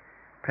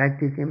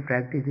 practicing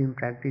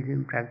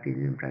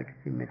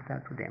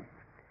metta to them.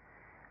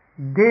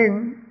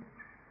 Then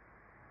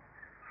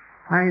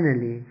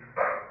finally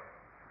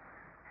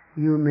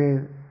your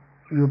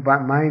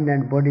mind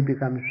and body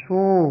become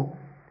so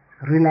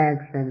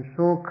relaxed and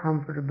so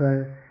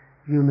comfortable,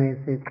 you may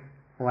say,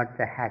 what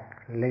the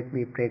heck, let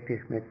me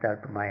practice metta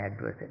to my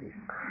adversaries.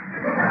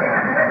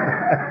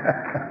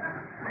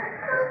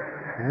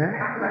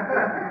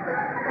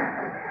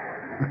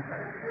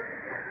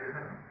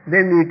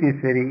 Then it is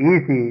very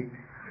easy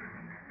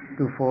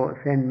to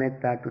send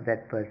metta to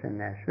that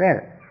person as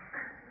well.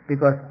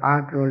 Because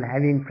after all,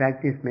 having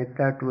practiced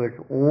metta towards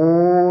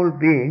all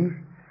beings,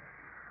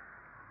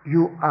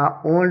 you are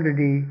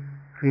already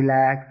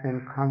relaxed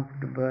and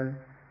comfortable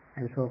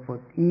and so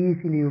forth.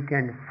 Easily you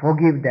can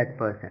forgive that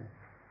person.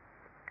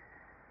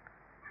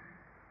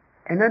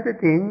 Another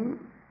thing,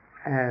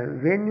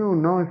 when you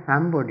know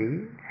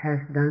somebody has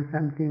done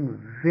something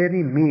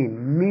very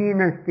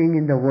meanest thing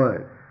in the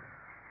world,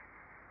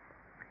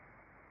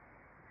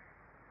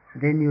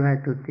 then you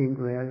have to think,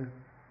 well,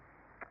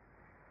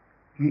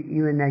 you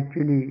even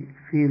actually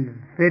feel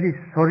very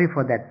sorry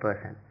for that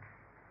person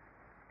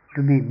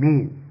to be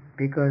mean,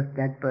 because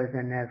that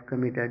person has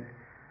committed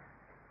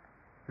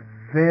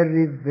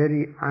very,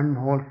 very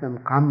unwholesome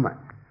karma,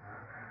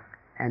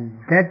 and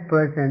that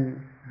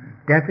person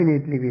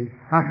definitely will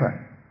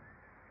suffer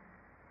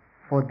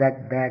for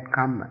that bad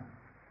karma.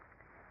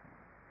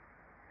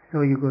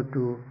 So you got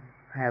to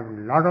have a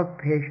lot of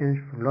patience,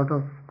 a lot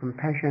of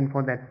compassion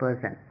for that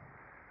person.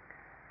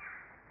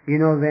 You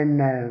know, when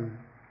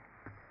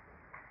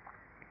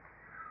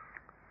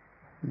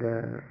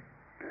the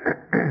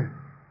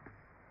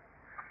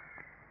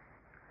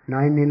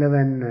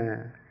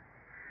 9/11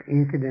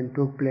 incident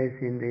took place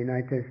in the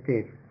United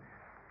States,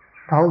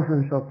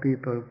 thousands of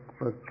people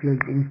were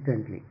killed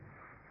instantly,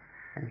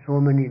 and so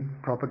many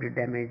property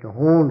damage, the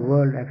whole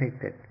world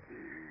affected.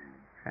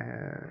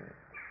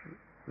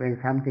 When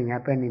something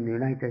happened in the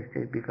United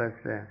States, because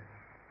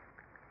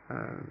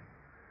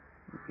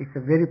it's a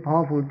very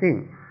powerful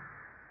thing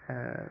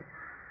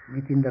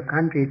within the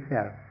country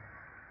itself.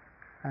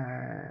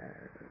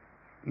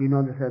 You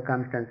know the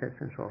circumstances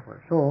and so forth.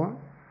 So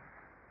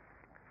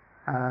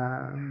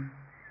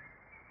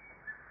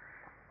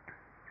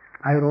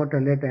I wrote a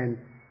letter and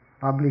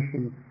published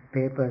in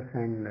papers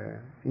and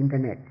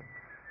internet.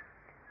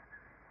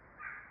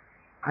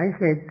 I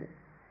said,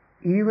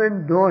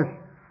 even those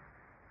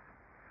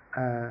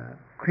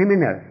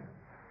criminals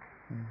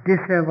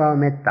deserve our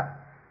metta,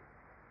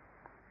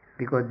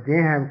 because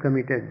they have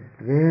committed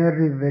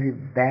very, very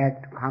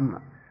bad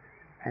karma,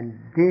 and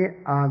they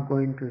are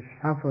going to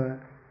suffer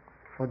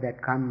for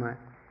that karma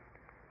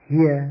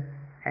here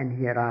and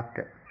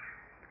hereafter.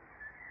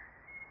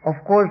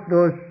 Of course,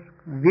 those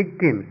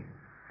victims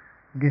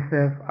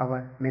deserve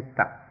our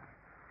metta,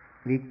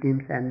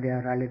 victims and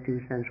their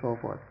relatives and so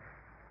forth.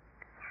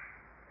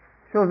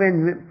 So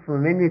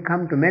when we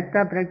come to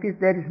metta practice,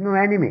 there is no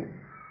enemy,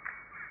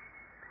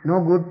 no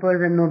good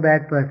person, no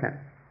bad person.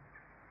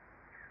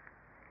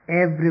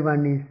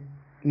 Everyone is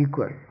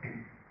equal.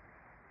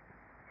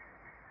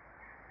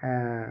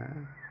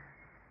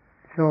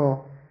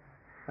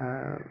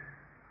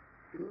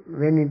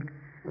 When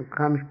it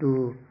comes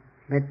to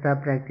metta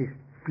practice,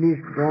 please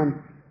don't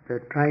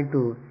try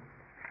to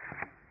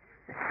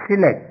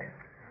select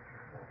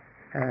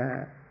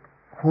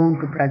whom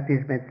to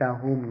practice metta,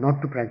 whom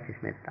not to practice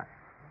metta.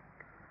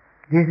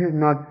 This is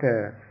not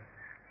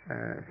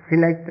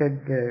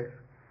selected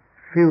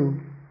few.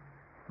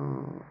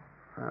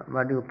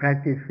 What you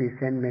practice, we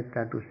send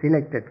metta to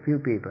selected few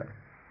people.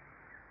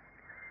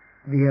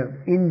 We have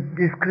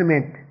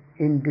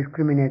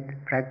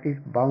indiscriminate practice,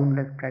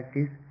 boundless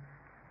practice.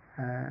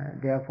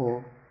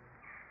 Therefore,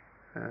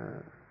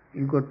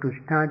 you got to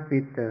start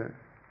with the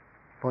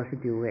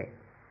positive way.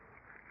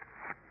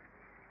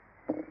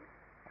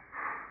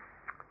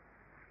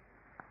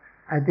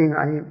 I think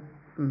I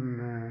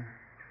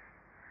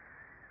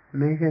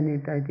mentioned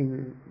it, I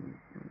think,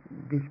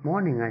 this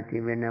morning, I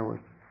think, when I was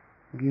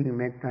giving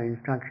metta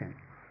instruction.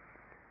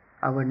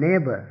 Our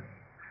neighbor,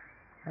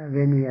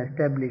 when we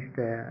established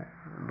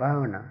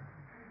bhavana,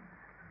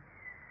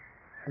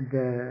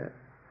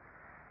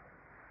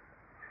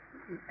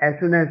 as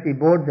soon as we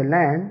bought the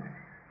land,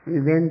 we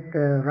went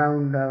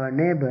around our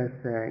neighbors,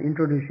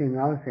 introducing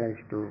ourselves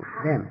to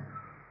them.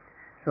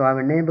 So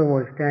our neighbor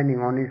was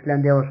standing on his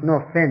land. There was no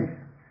fence.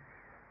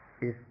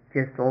 It's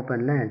just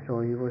open land.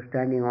 So he was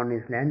standing on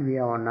his land. We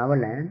are on our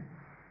land.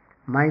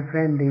 My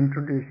friend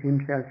introduced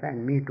himself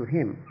and me to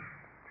him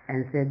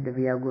and said that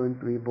we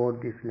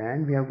bought this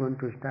land. We are going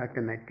to start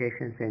a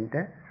meditation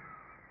center.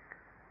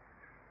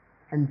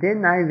 And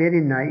then I very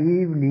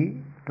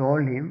naively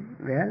told him,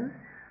 well,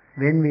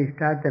 when we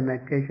start the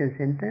meditation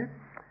center,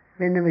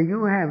 whenever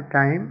you have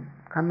time,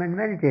 come and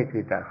meditate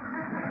with us.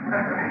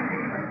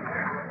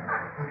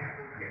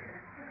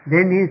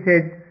 Then he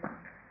said,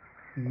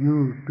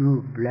 you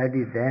do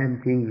bloody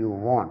damn thing you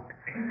want.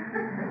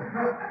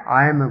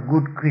 I am a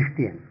good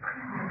Christian.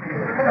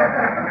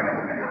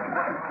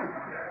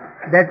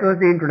 That was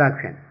the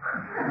introduction.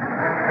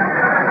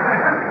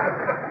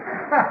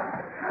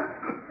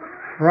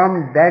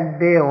 from that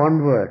day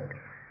onward,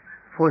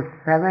 for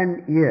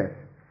 7 years,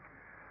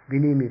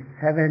 believe me,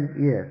 7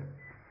 years,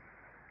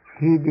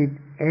 he did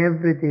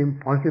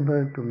everything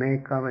possible to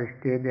make our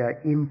stay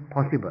there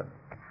impossible.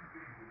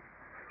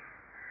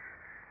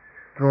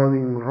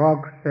 Throwing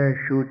rocks,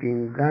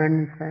 shooting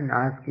guns, and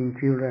asking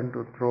children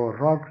to throw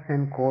rocks,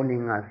 and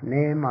calling us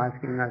names,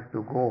 asking us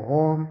to go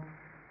home,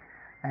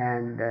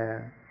 and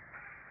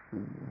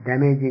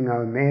damaging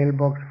our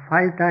mailbox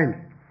 5 times.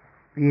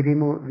 We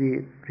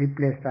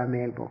replaced our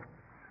mailbox.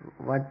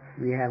 What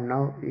we have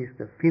now is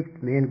the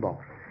 5th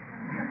mailbox.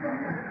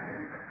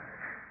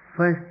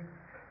 First,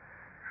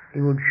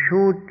 he would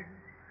shoot,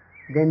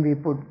 then we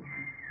put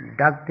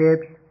duct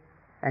tape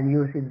and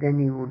use it, then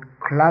he would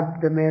club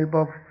the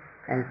mailbox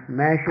and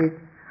smash it,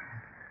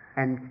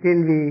 and still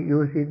we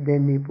use it,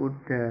 then he put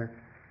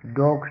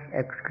dog's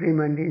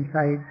excrement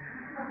inside.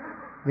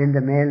 When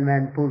the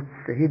mailman puts,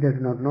 he does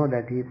not know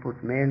that he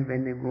put mail.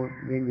 When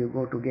you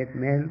go to get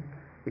mail,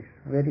 it's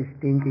very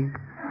stinky.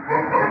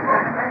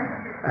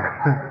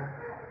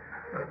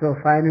 So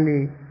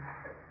finally,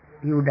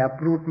 he would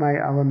uproot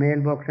our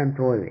mailbox and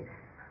throw away.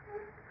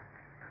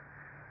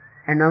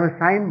 And our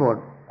signboard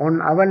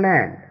on our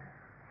land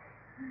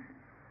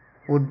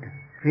would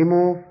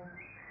remove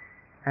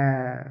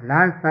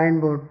large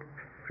signboard,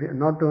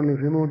 not only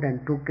removed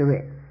and took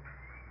away.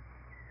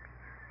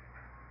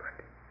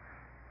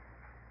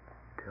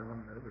 Tell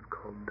them that it was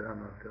called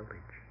Dharma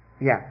Village.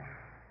 Yeah.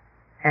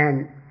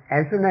 And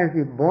as soon as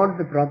we bought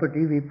the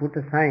property, we put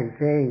a sign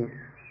saying,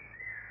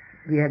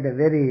 we had a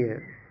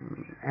very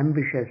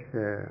ambitious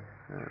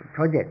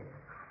project.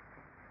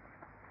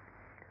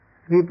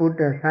 We put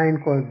a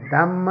sign called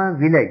Dhamma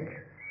Village.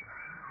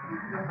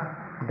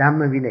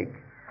 Dhamma Village.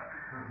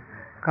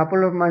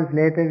 Couple of months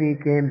later we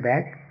came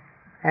back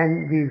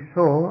and we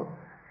saw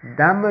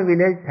Dhamma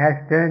Village has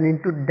turned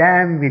into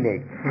Dam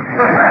Village.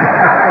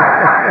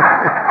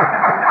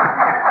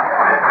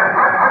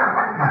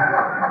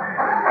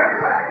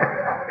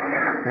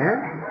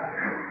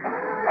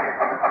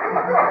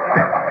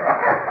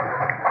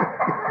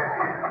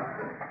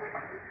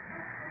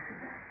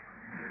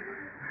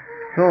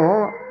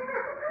 So,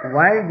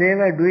 while they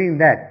were doing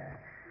that,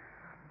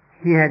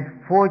 he had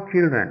 4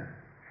 children,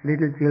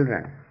 little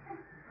children.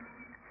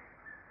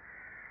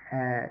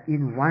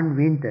 In one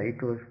winter,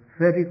 it was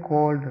very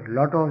cold,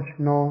 lot of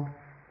snow.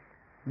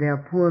 They are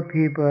poor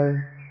people.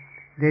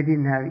 They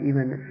didn't have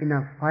even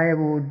enough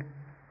firewood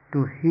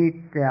to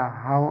heat their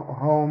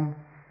home.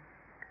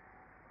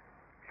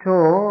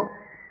 So,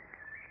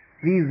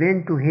 we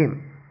went to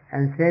him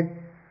and said,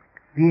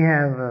 we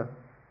have a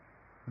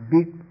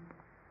big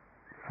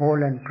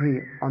fallen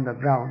tree on the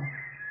ground.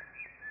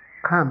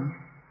 Come,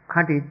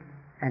 cut it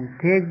and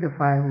take the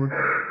firewood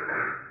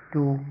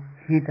to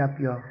heat up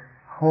your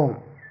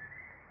home,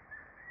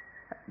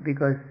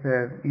 because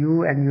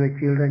you and your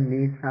children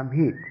need some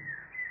heat.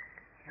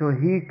 So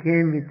he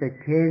came with a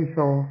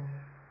chainsaw,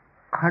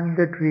 cut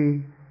the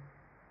tree,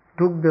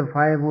 took the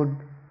firewood,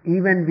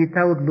 even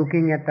without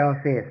looking at our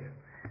face.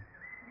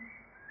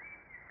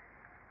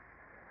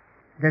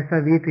 That's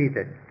how we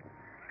treated.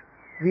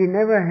 We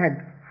never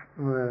had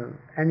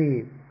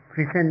any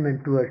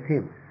resentment towards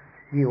him.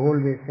 We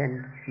always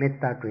sent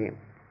metta to him.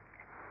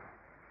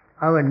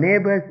 Our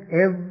neighbors,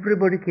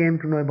 everybody came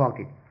to know about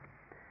it.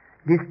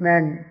 This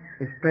man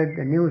spread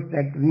the news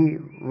that we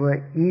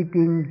were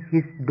eating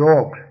his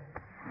dogs.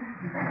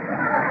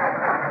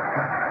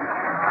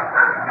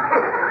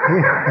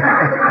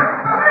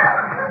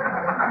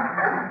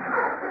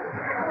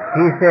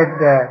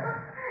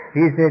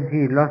 He said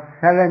he lost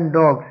 7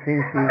 dogs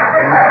since he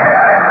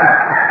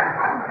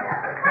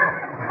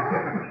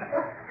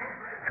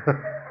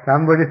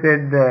somebody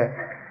said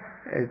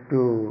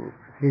to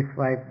his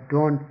wife,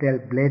 don't tell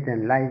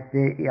blatant lies,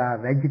 they are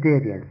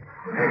vegetarians.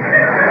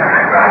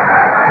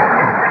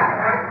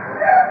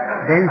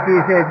 Then she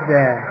said,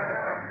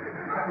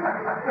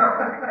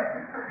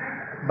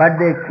 but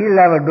they kill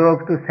our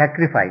dogs to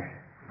sacrifice.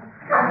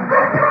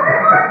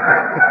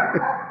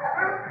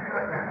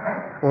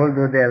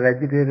 Although they are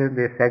vegetarians,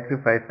 they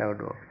sacrifice our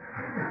dogs.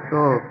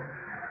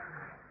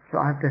 So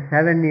after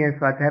 7 years,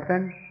 what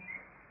happened?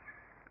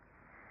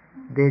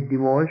 They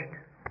divorced.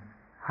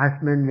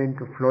 Husband went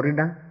to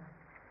Florida.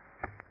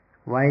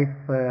 Wife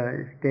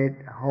stayed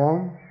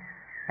home,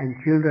 and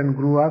children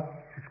grew up,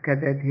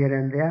 scattered here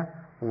and there.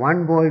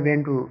 One boy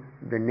went to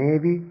the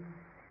Navy,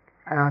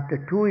 and after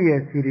 2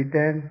 years he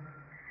returned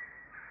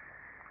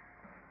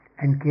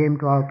and came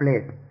to our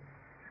place.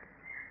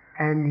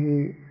 And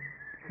he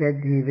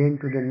said he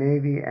went to the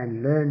Navy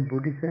and learned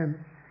Buddhism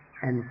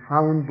and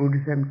found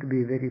Buddhism to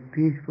be a very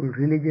peaceful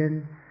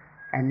religion,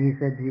 and he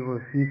said he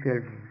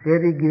felt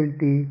very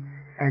guilty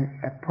and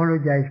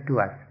apologized to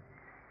us.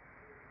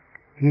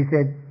 He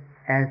said,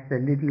 as a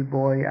little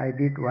boy I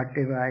did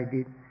whatever I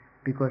did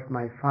because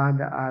my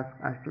father asked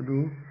us to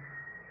do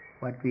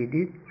what we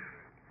did.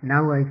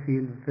 Now I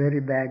feel very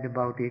bad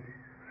about it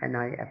and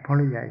I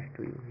apologize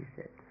to you, he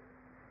said.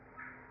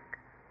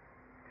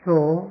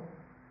 So,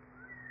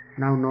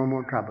 now no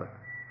more trouble.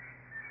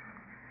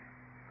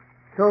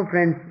 So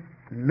friends,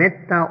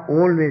 metta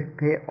always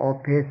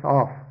pays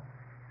off.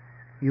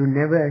 You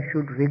never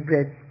should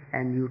regret,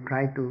 and you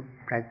try to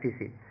practice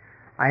it.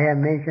 I have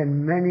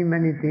mentioned many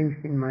things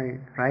in my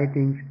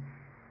writings,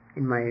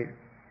 in my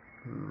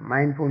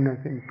mindfulness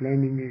and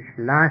plain English.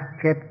 Last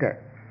chapter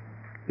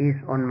is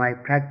on my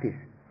practice,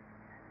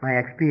 my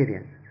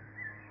experience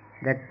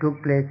that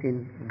took place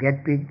in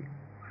Gatwick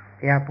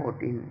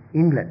Airport in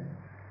England.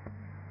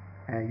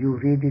 You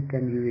read it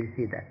and you will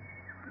see that.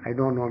 I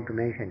don't want to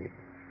mention it.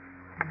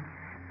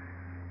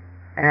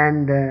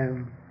 And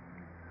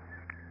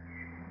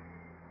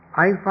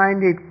I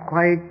find it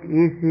quite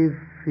easy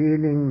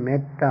feeling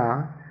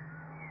metta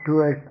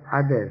towards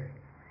others,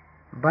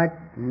 but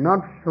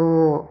not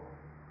so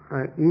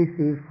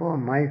easy for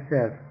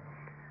myself.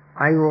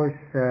 I was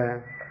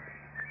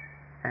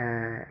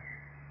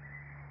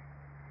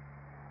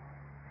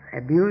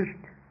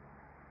abused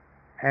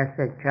as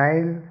a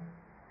child,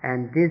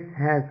 and this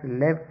has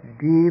left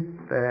deep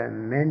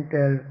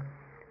mental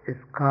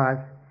scars.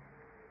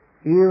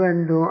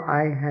 Even though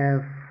I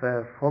have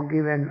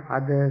forgiven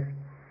others,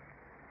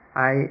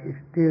 I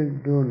still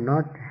do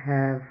not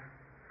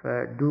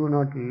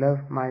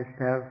love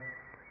myself.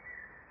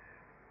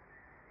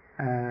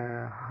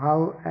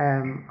 How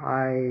am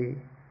I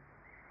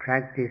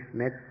practice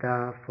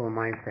metta for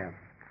myself?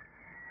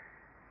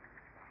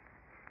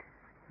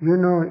 You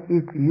know,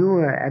 if you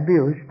are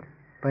abused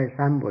by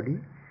somebody,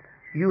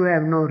 you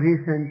have no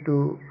reason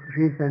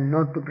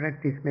not to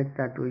practice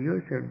metta to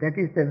yourself. That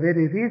is the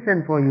very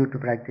reason for you to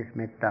practice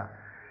metta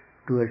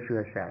towards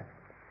yourself,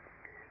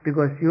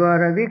 because you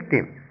are a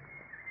victim.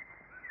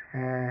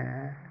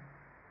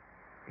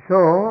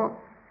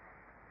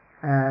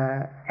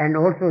 And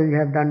also you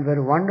have done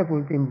very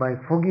wonderful thing by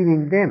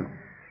forgiving them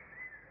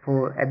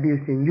for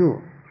abusing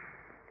you.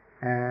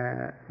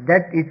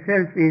 That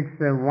itself is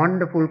a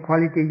wonderful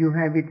quality you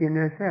have within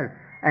yourself,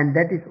 and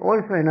that is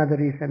also another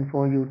reason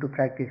for you to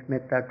practice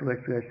metta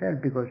towards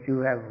yourself, because you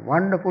have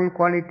wonderful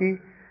quality,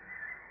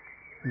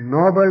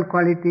 noble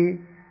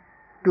quality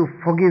to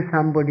forgive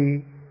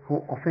somebody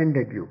who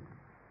offended you,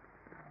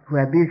 who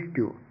abused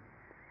you.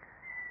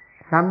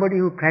 Somebody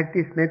who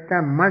practices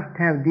metta must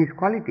have these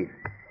qualities.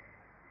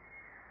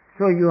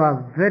 So you are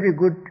very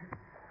good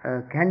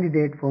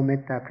candidate for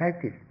metta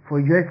practice for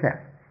yourself.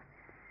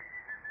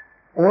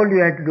 All you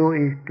have to do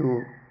is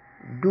to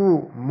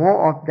do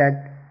more of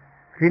that,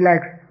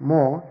 relax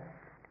more,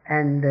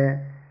 and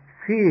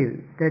feel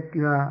that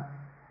you are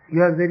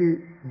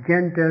very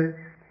gentle,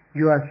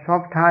 you are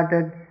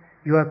soft-hearted,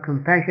 you are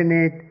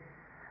compassionate.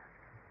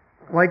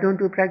 Why don't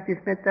you practice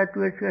metta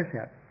towards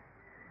yourself?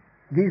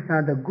 These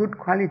are the good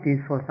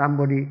qualities for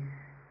somebody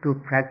to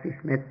practice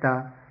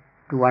metta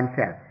to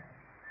oneself.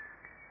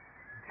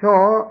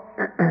 So,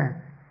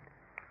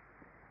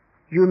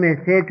 you may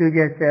say to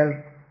yourself,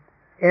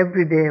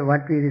 every day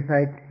what we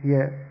recite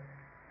here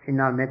in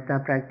our metta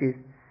practice,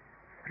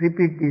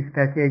 repeat these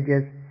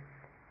passages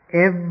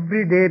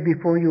every day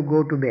before you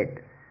go to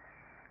bed.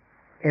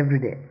 Every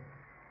day.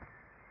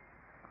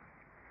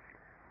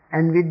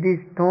 And with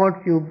these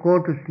thoughts you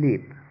go to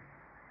sleep.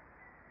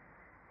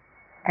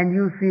 And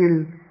you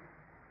feel,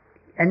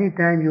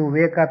 anytime you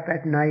wake up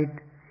at night,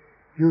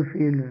 you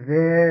feel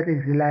very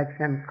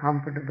relaxed and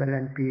comfortable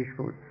and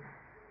peaceful.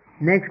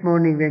 Next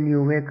morning when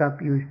you wake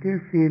up, you still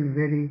feel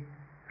very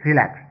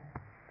relaxed.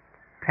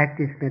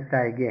 Practice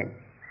metta again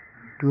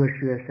towards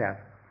yourself.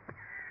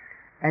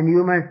 And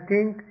you must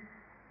think,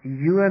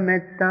 your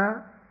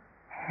metta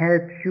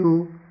helps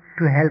you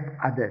to help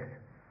others.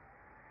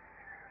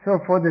 So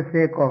for the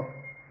sake of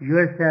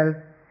yourself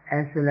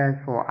as well as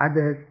for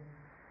others,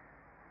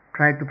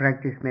 try to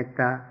practice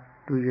metta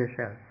to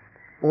yourself.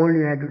 All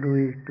you have to do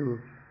is to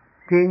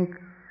think,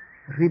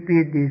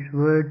 repeat these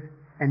words,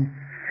 and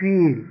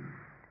feel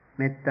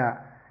metta.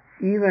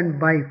 Even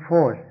by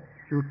force,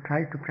 you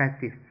try to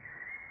practice.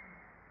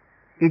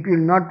 It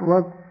will not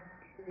work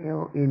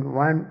in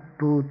 1,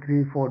 2,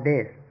 3, 4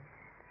 days,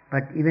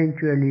 but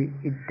eventually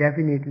it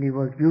definitely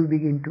works. You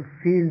begin to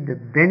feel the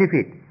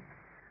benefit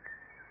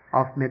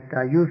of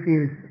metta. You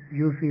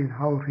feel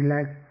how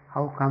relaxed,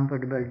 how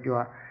comfortable you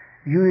are.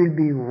 You will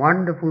be a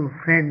wonderful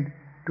friend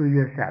to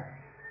yourself.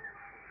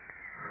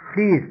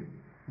 Please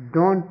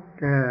don't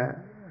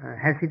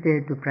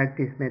hesitate to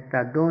practice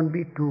metta. Don't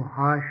be too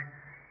harsh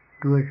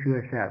towards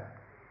yourself.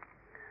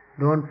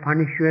 Don't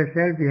punish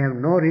yourself. You have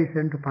no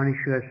reason to punish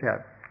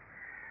yourself.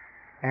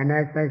 And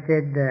as I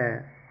said,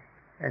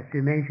 as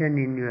you mentioned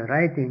in your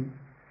writing,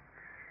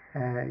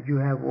 you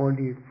have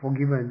already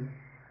forgiven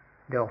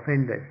the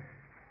offenders.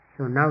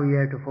 So now you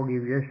have to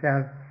forgive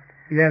yourself.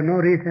 You have no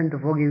reason to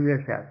forgive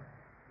yourself,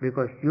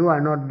 because you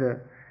are not the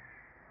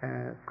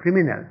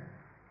criminal,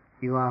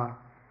 you are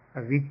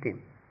a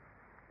victim.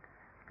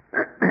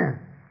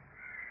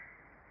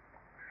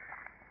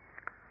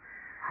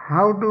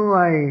 How do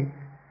I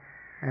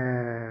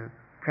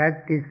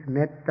practice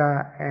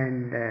metta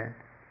and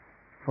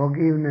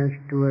forgiveness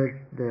towards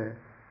the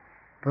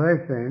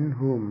person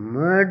who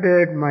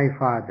murdered my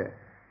father?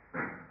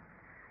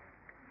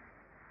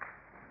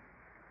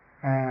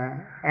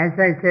 As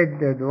I said,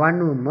 the one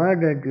who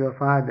murdered your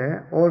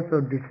father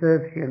also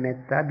deserves your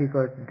metta,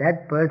 because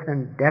that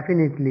person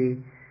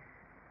definitely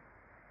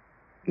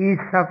is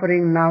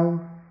suffering now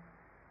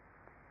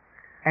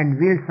and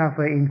will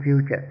suffer in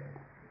future.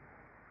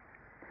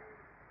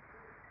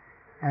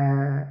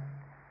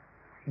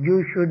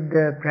 You should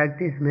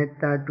practice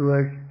metta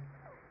towards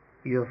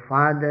your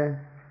father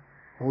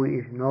who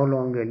is no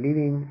longer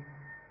living,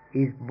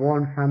 is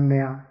born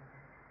somewhere,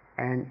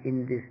 and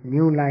in this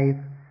new life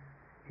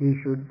you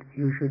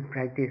should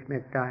practice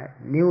metta.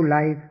 New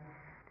life,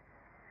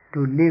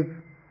 to live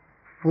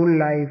full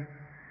life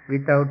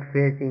without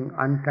facing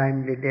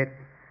untimely death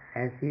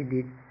as he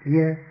did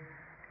here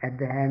at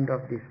the hand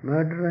of this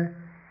murderer.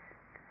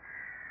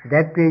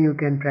 That way you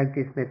can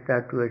practice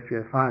metta towards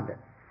your father,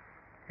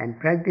 and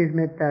practice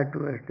metta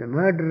towards the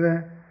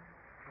murderer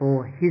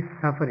for his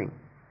suffering,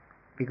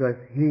 because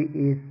he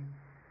is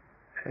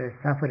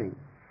suffering.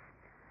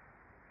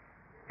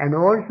 And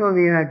also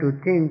we have to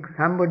think,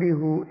 somebody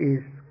who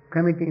is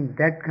committing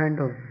that kind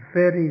of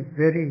very,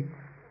 very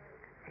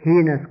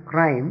heinous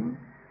crime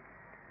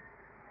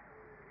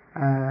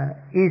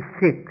is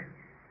sick.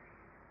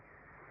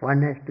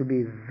 One has to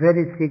be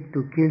very sick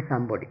to kill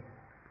somebody.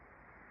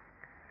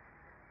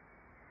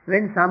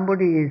 When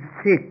somebody is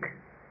sick,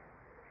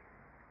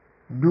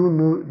 do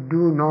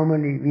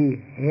normally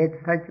we hate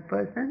such a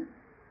person?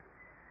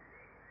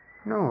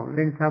 No.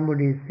 When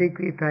somebody is sick,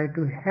 we try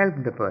to help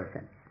the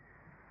person.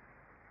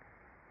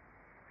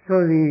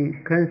 So we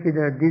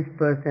consider this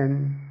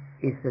person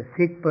is a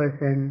sick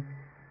person,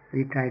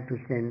 we try to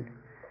send.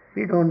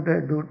 We don't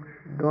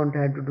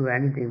have to do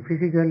anything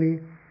physically.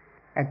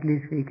 At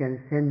least we can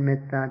send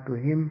metta to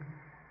him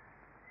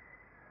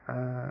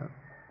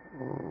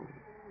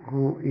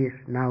who is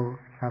now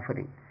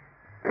suffering.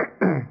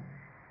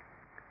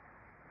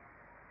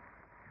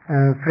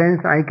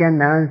 Friends, I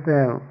can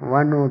answer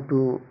one or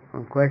two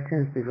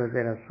questions because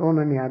there are so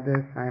many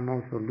others. I am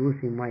also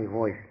losing my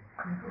voice.